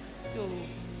 Henry. So,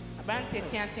 I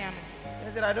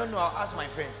said, I don't know, I'll ask my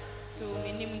friends. So,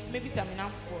 maybe some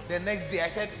enough for. The next day, I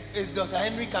said, is Dr.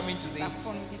 Henry coming today?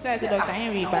 He said, Dr.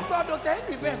 Henry. Dr.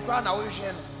 Henry,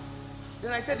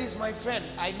 then I said, he's my friend,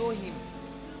 I know him.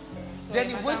 So then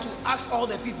he went to ask all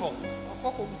the people.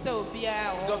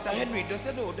 Dr. Henry, they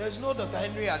said, no, there's no Dr.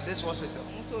 Henry at this hospital.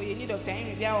 So you need Dr.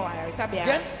 Henry.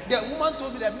 Then the woman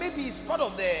told me that maybe it's part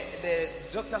of the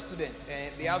doctor students,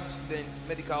 and they have students,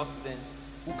 medical students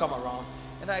who come around.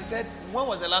 And I said, when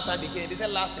was the last time they came? They said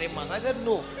last 3 months. I said,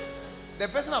 no. The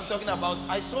person I'm talking about,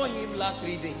 I saw him last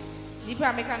 3 days. They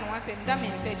said,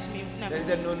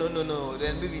 no.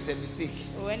 Then maybe it's a mistake.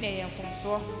 Right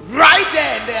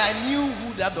there, I knew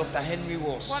who that Dr. Henry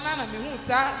was.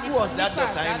 Who was that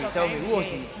Dr. Henry? Tell me, who was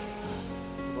he?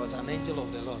 He was an angel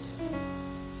of the Lord.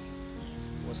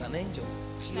 He was an angel.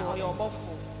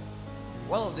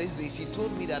 One of these days, he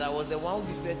told me that I was the one who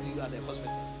visited you at the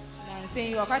hospital. I've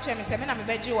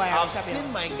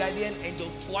seen my guardian angel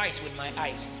twice with my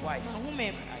eyes. Twice.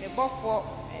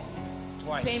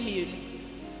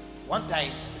 One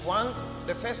time,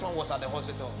 the first one was at the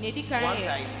hospital. One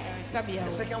time.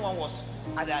 The second one was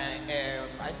at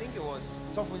I think it was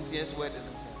Sophonis's wedding.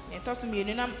 He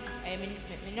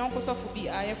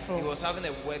was having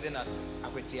a wedding at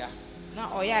Akwetia. And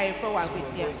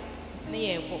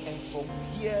from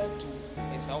here to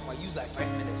Ensaoma, I used like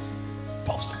 5 minutes.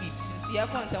 Top speed.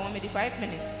 5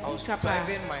 minutes. I was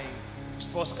driving my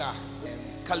sports car,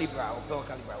 Calibra, Opel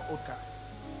Calibra, old car.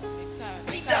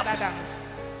 Speed up.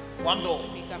 One door.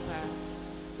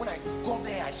 When I got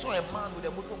there, I saw a man with a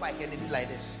motorbike and he did like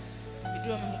this.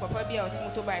 And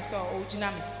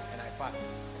I parked.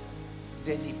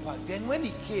 Then he parked. Then when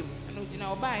he came,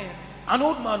 an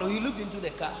old man, he looked into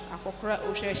the car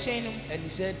and he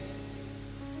said,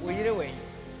 "Where you going?"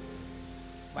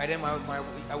 By then, we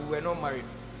were not married.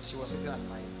 She was sitting at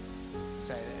my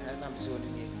side, and I'm so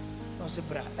near. I said,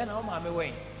 "Bra," and I'm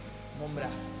away, Mumbra.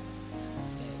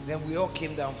 Yes. Then we all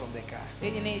came down from the car,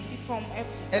 and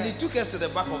he took us to the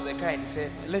back of the car and he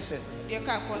said, "Listen,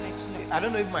 I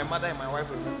don't know if my mother and my wife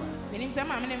remember.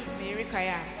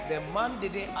 The man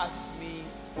didn't ask me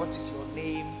what is your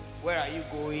name, where are you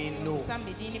going? No. He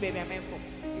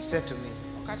said to me,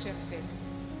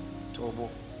 Tobo,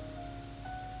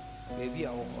 baby,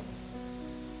 I walk on.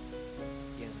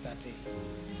 Yes, that's it.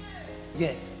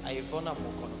 Yes, I found a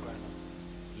walk on.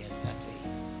 Yes, that's it.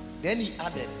 Then he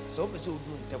added, so do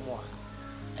Temoa.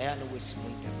 I am always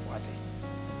Temoate.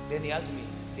 Then he asked me,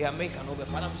 the American over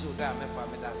Fanam so damn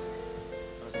family does.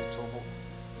 I said, Tobo,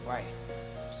 why?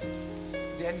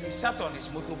 Then he sat on his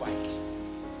motorbike.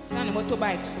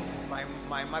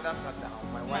 My mother sat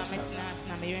down, my wife sat down.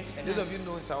 And those of you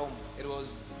know in Saom, it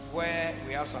was where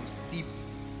we have some steep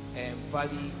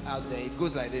valley out there. It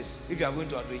goes like this. If you are going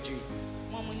to Adreji,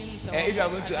 if you are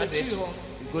going to Adesu,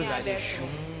 it goes like this.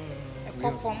 And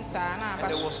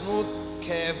there was no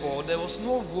curve or there was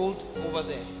no road over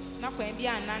there.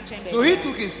 So he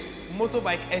took his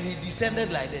motorbike and he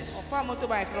descended like this.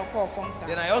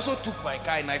 Then I also took my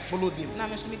car and I followed him.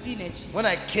 When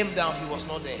I came down, he was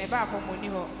not there. And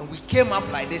we came up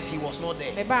like this, he was not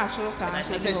there. And I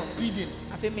started speeding.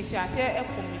 I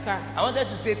wanted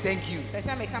to say thank you. I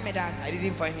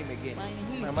didn't find him again.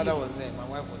 My mother was there, my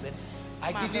wife was there.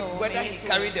 I didn't, whether he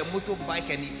carried a motorbike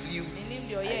and he flew.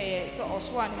 I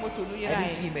didn't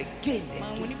see him again.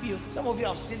 Some of you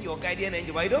have seen your guardian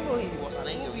angel, but you don't know he was an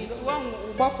angel.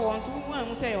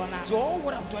 So all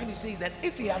what I'm trying to say is that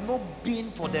if he had not been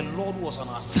for the Lord who was on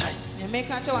our side,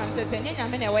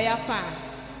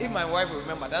 if my wife will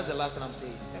remember, that's the last thing I'm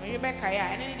saying.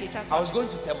 I was going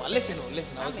to Tema. Listen.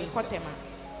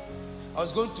 I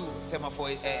was going to Tema for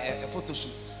a photo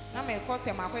shoot.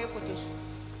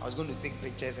 I was going to take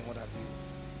pictures and what have you.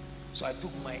 So I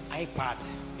took my iPad,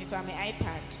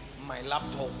 my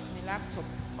laptop,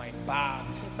 my bag,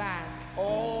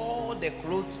 all the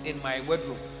clothes in my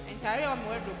wardrobe,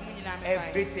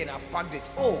 everything. I packed it.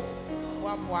 I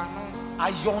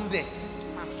yawned it.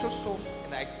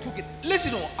 And I took it.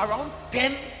 Listen, around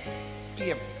 10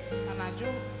 p.m.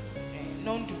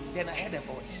 Then I heard a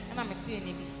voice.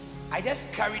 I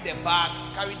just carried the bag,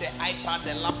 carried the iPad,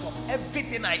 the laptop,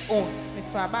 everything I own.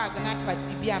 I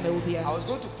was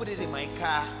going to put it in my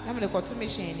car so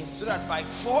that by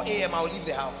 4 a.m. I will leave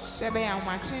the house. So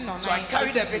I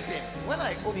carried everything. When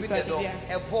I opened the door,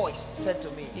 a voice said to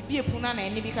me,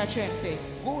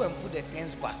 go and put the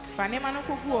things back.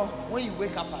 When you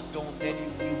wake up at dawn, then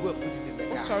you go and put it in the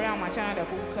car.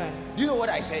 Do you know what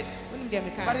I said?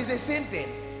 But it's the same thing.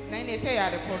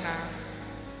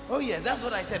 Oh yeah, that's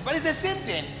what I said. But it's the same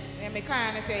thing. If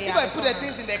I put the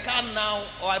things in the car now,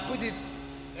 or I put it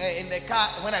in the car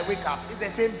when I wake up, it's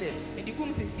the same thing. Then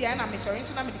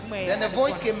the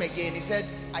voice came again. He said,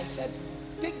 I said,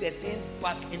 take the things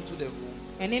back into the room.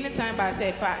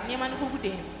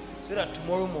 So that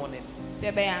tomorrow morning,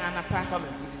 come and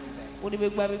put it inside.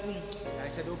 And I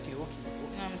said, okay.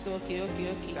 So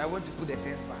I went to put the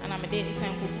things back.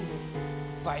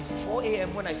 By 4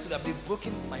 a.m. when I stood up, they've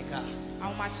broken my car.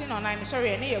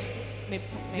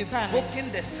 They've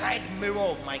broken the side mirror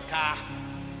of my car,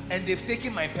 and they've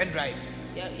taken my pen drive.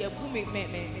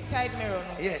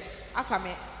 Yes.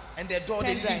 And the door,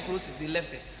 they didn't close it, they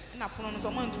left it.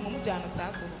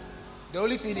 The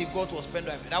only thing he got was pen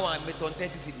drive. That one I made on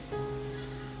 30 CD.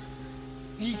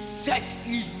 He searched,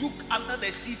 he looked under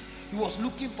the seat, he was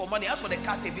looking for money. As for the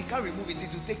car tape, he can't remove it,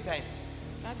 it will take time.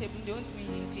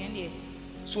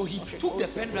 So he took the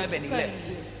pen drive and he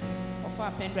left.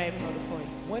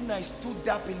 When I stood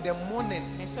up in the morning,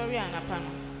 if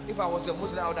I was a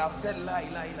Muslim, I would have said la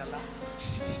ilaha illallah.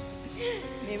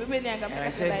 And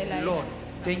I said, Lord,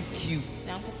 thank you.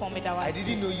 I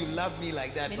didn't know you loved me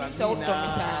like that, but me now,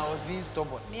 I was being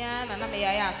stubborn.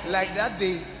 Like that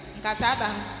day, I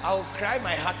will cry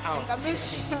my heart out.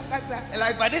 And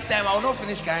like by this time, I will not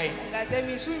finish crying.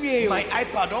 My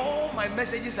iPad, all my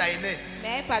messages are in it.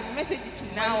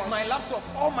 My laptop,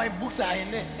 all my books are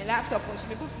in it. Hey,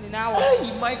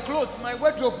 my clothes, my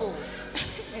wardrobe.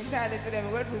 And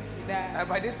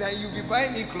by this time, you'll be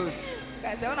buying me clothes.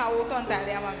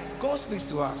 God speaks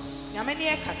to us. And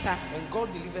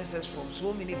God delivers us from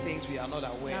so many things we are not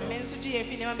aware of.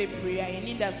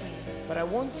 But I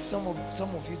want some of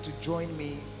you to join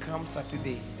me come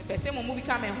Saturday. It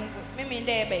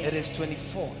is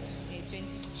 25th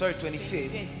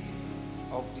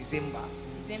of December.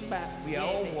 We are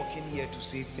all walking here to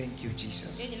say thank you,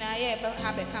 Jesus. And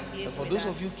for those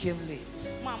of you who came late,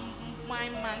 I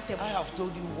have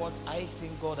told you what I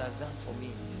think God has done for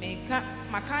me.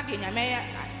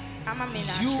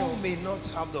 You may not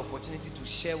have the opportunity to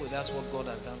share with us what God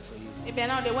has done for you,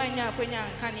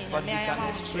 but we can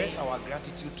express our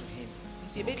gratitude to Him.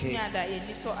 Okay.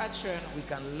 We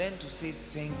can learn to say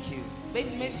thank you.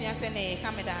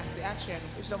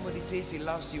 If somebody says he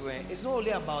loves you, it's not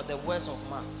only about the words of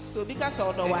mouth. Is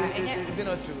it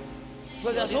not true?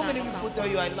 Because there are so many people tell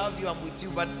you I love you, I'm with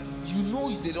you, but you know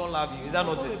they don't love you. Is that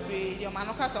not it?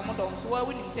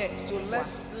 So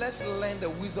let's learn the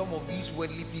wisdom of these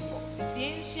worldly people.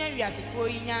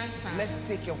 Let's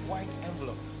take a white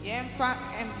envelope. Put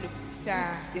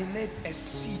in it a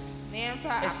seed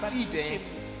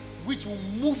which will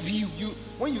move you.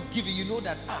 When you give it, you know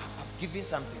that I've given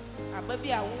something.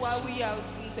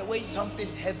 Something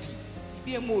heavy.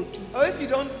 Or if you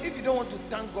don't want to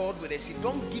thank God with a seed,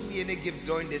 don't give me any gift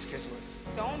during this Christmas.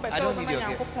 I don't need your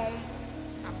gift.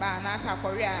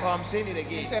 Oh, I'm saying it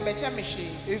again.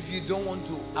 If you don't want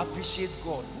to appreciate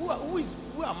God, who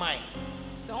am I?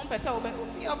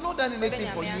 You have not done anything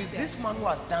for you. It's this man who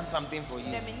has done something for you.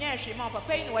 So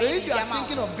if you are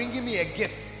thinking of bringing me a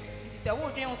gift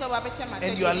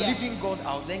and you are leaving God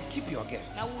out, then keep your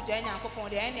gift. Are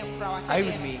you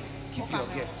with me? Keep your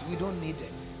gift. We don't need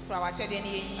it.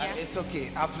 It's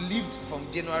okay. I've lived from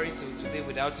January to today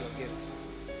without your gift.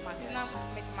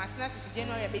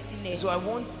 Yes. So I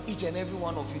want each and every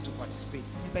one of you to participate.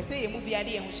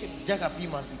 Jagapi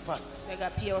must be part.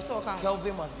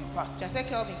 Kelvin must be part.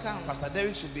 Pastor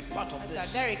Derek should be part of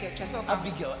this.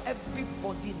 Abigail,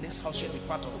 everybody in this house should be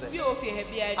part of this.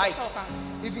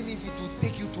 Even if it will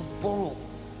take you to borrow,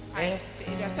 to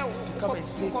come and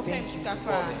say thank you to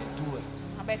God and do it.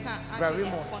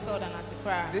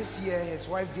 This year his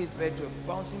wife gave birth to a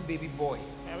bouncing baby boy.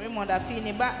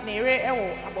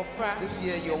 This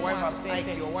year your wife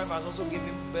has also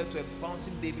given birth to a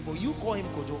bouncing baby boy. You call him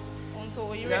Kojo.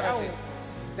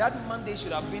 That Monday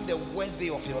should have been the worst day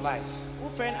of your life.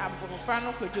 On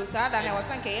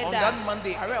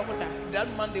that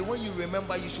Monday when you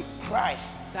remember, you should cry.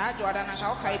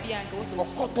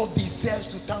 Okoto deserves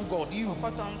to thank God.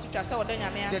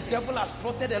 The devil has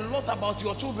plotted a lot about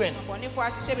your children. Some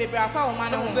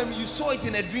of them you saw it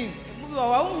in a dream.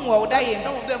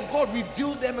 Some of them, God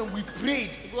revealed them and we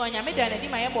prayed. Today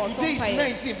is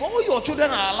 19th. All your children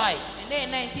are alive.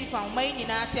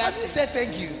 Have you said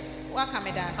thank you?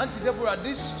 Auntie Deborah,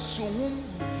 this Suhum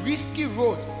risky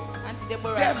road,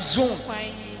 death zone,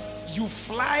 you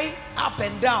fly up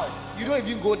and down. You don't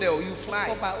even go there, you fly.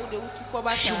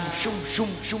 Shum, shum, shum,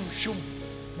 shum, shum.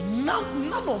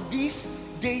 None of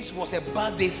these days was a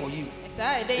bad day for you. Is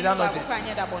that not it?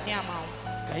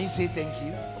 Can you say thank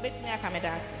you?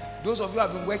 Those of you who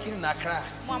have been working in Accra.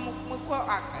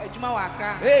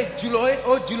 Hey, Juloy,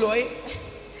 oh Juloy.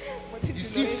 You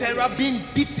see Sarah being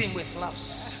beaten with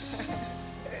slaps.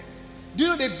 Do you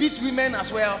know they beat women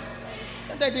as well?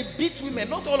 Sometimes they beat women.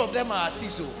 Not all of them are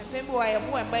artists.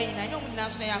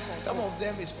 Some of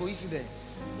them is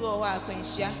coincidence.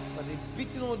 But they've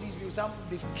beaten all these people. Some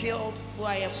they've killed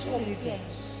so many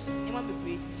things.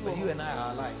 But you and I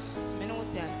are alive.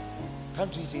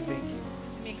 Can't we say thank you?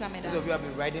 Those of you have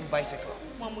been riding bicycle.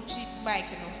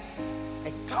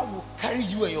 A car will carry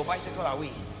you and your bicycle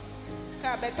away.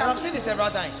 And I've said this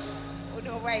several times.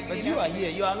 But you are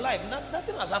here, you are alive.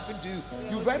 Nothing has happened to you.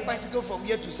 You ride bicycle from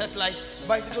here to Satellite,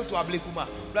 bicycle to Ablekuma,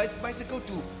 bicycle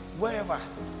to wherever.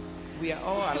 We are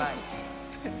all alive.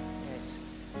 Yes.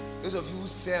 Those of you who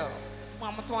sell,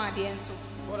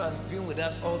 God has been with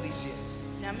us all these years.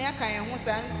 Can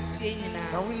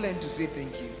we learn to say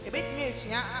thank you?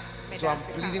 So I'm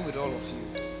pleading with all of you.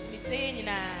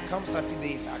 Come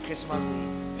Saturday is our Christmas day.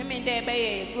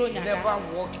 Never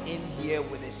walk in here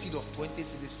with a seed of 20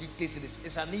 cedis, 50 cedis.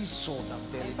 It's an insult, I'm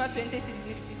telling you.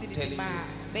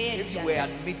 If you were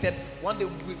admitted, one day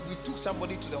we took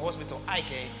somebody to the hospital,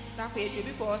 Ike.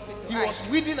 He was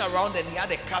weeding around and he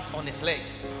had a cut on his leg.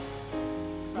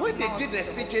 When they did the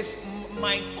stitches,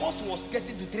 my cost was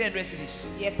getting to 300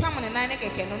 cedis.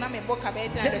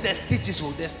 Just the stitches,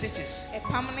 the stitches.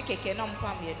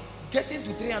 Getting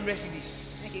to 300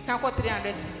 cedis.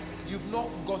 You've not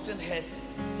gotten hurt.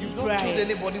 You've not killed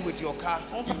anybody with your car.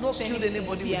 You've not killed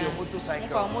anybody with your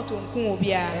motorcycle.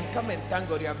 And come and thank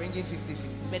God you are bringing 50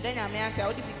 cedis.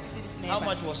 How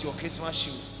much was your Christmas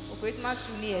shoe?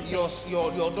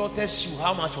 Your daughter's shoe,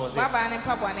 how much was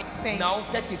it? Now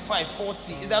 35, 40.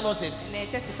 Is that not it?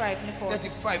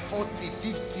 35, 40,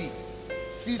 50,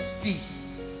 60.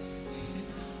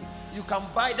 You can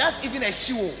buy, that's even a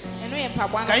shoe.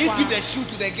 Can you give the shoe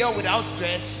to the girl without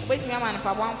dress?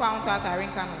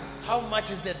 How much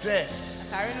is the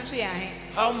dress?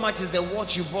 How much is the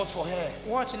watch you bought for her?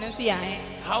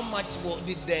 How much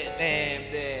did the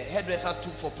hairdresser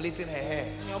took for plaiting her hair?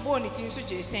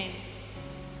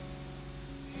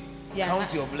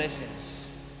 Count your blessings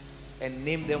and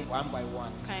name them one by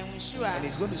one. And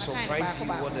it's going to surprise you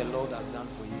what the Lord has done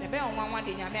for you.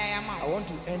 I want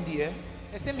to end here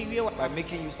by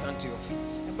making you stand to your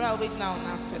feet. In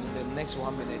the next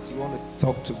 1 minute, you want to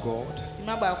talk to God. You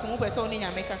want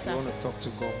to talk to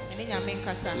God.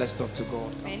 Let's talk to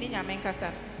God.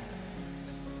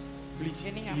 Please,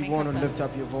 you want to lift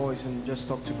up your voice and just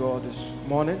talk to God this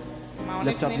morning.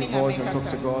 Lift up your voice and talk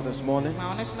to God this morning.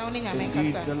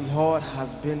 Indeed, the Lord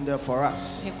has been there for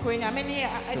us.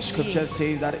 The scripture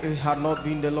says that if it had not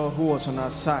been the Lord who was on our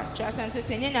side,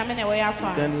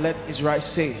 then let Israel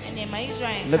say.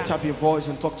 Lift up your voice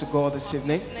and talk to God this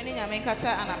evening.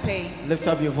 Lift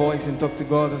up your voice and talk to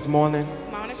God this morning.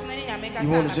 You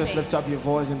want to just lift up your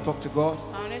voice and talk to God.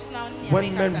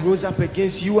 When men rose up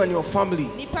against you and your family,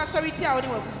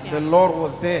 the Lord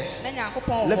was there.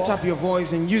 Lift up your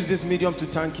voice and use this medium to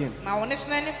thank Him.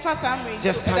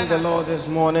 Just thank the Lord this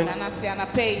morning.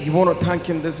 You want to thank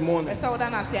Him this morning,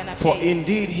 for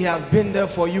indeed He has been there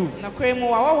for you.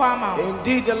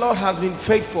 Indeed the Lord has been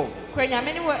faithful.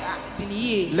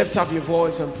 Lift up your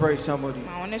voice and pray, somebody.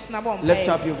 Lift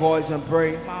up your voice and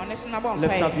pray.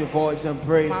 Lift up your voice and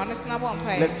pray.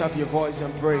 Lift up your voice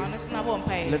and pray.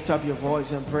 Lift up your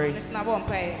voice and pray.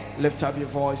 Lift up your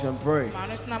voice and pray.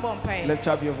 Lift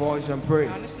up your voice and pray.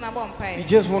 You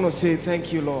just want to say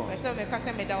thank you, Lord.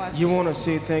 You want to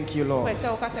say thank you, Lord.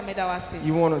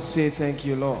 You want to say thank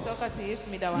you, Lord.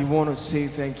 You want to say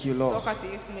thank you, Lord.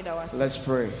 Let's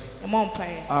pray.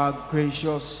 Our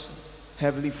gracious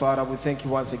Heavenly Father, we thank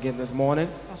you once again this morning.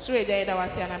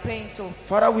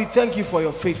 Father, we thank you for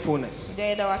your faithfulness.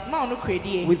 We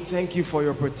thank you for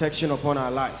your protection upon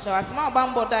our lives.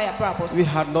 If it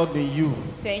had not been you,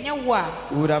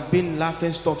 we would have been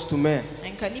laughing stocks to men.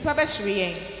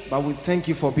 But we thank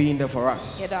you for being there for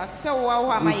us. We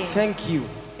thank you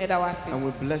and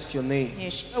we bless your name. In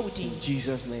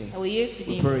Jesus' name,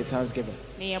 we pray with thanksgiving.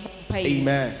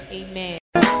 Amen. Amen.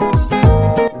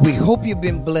 We hope you've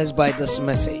been blessed by this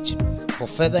message. For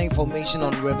further information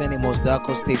on Reverend Amos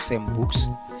Darko's tapes and books,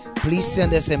 please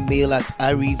send us a mail at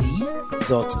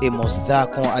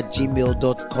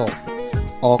rev.amosdakon@gmail.com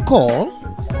or call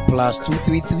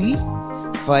 +233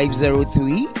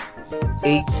 503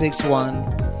 861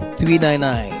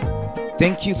 399.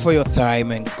 Thank you for your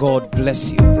time and God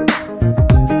bless you.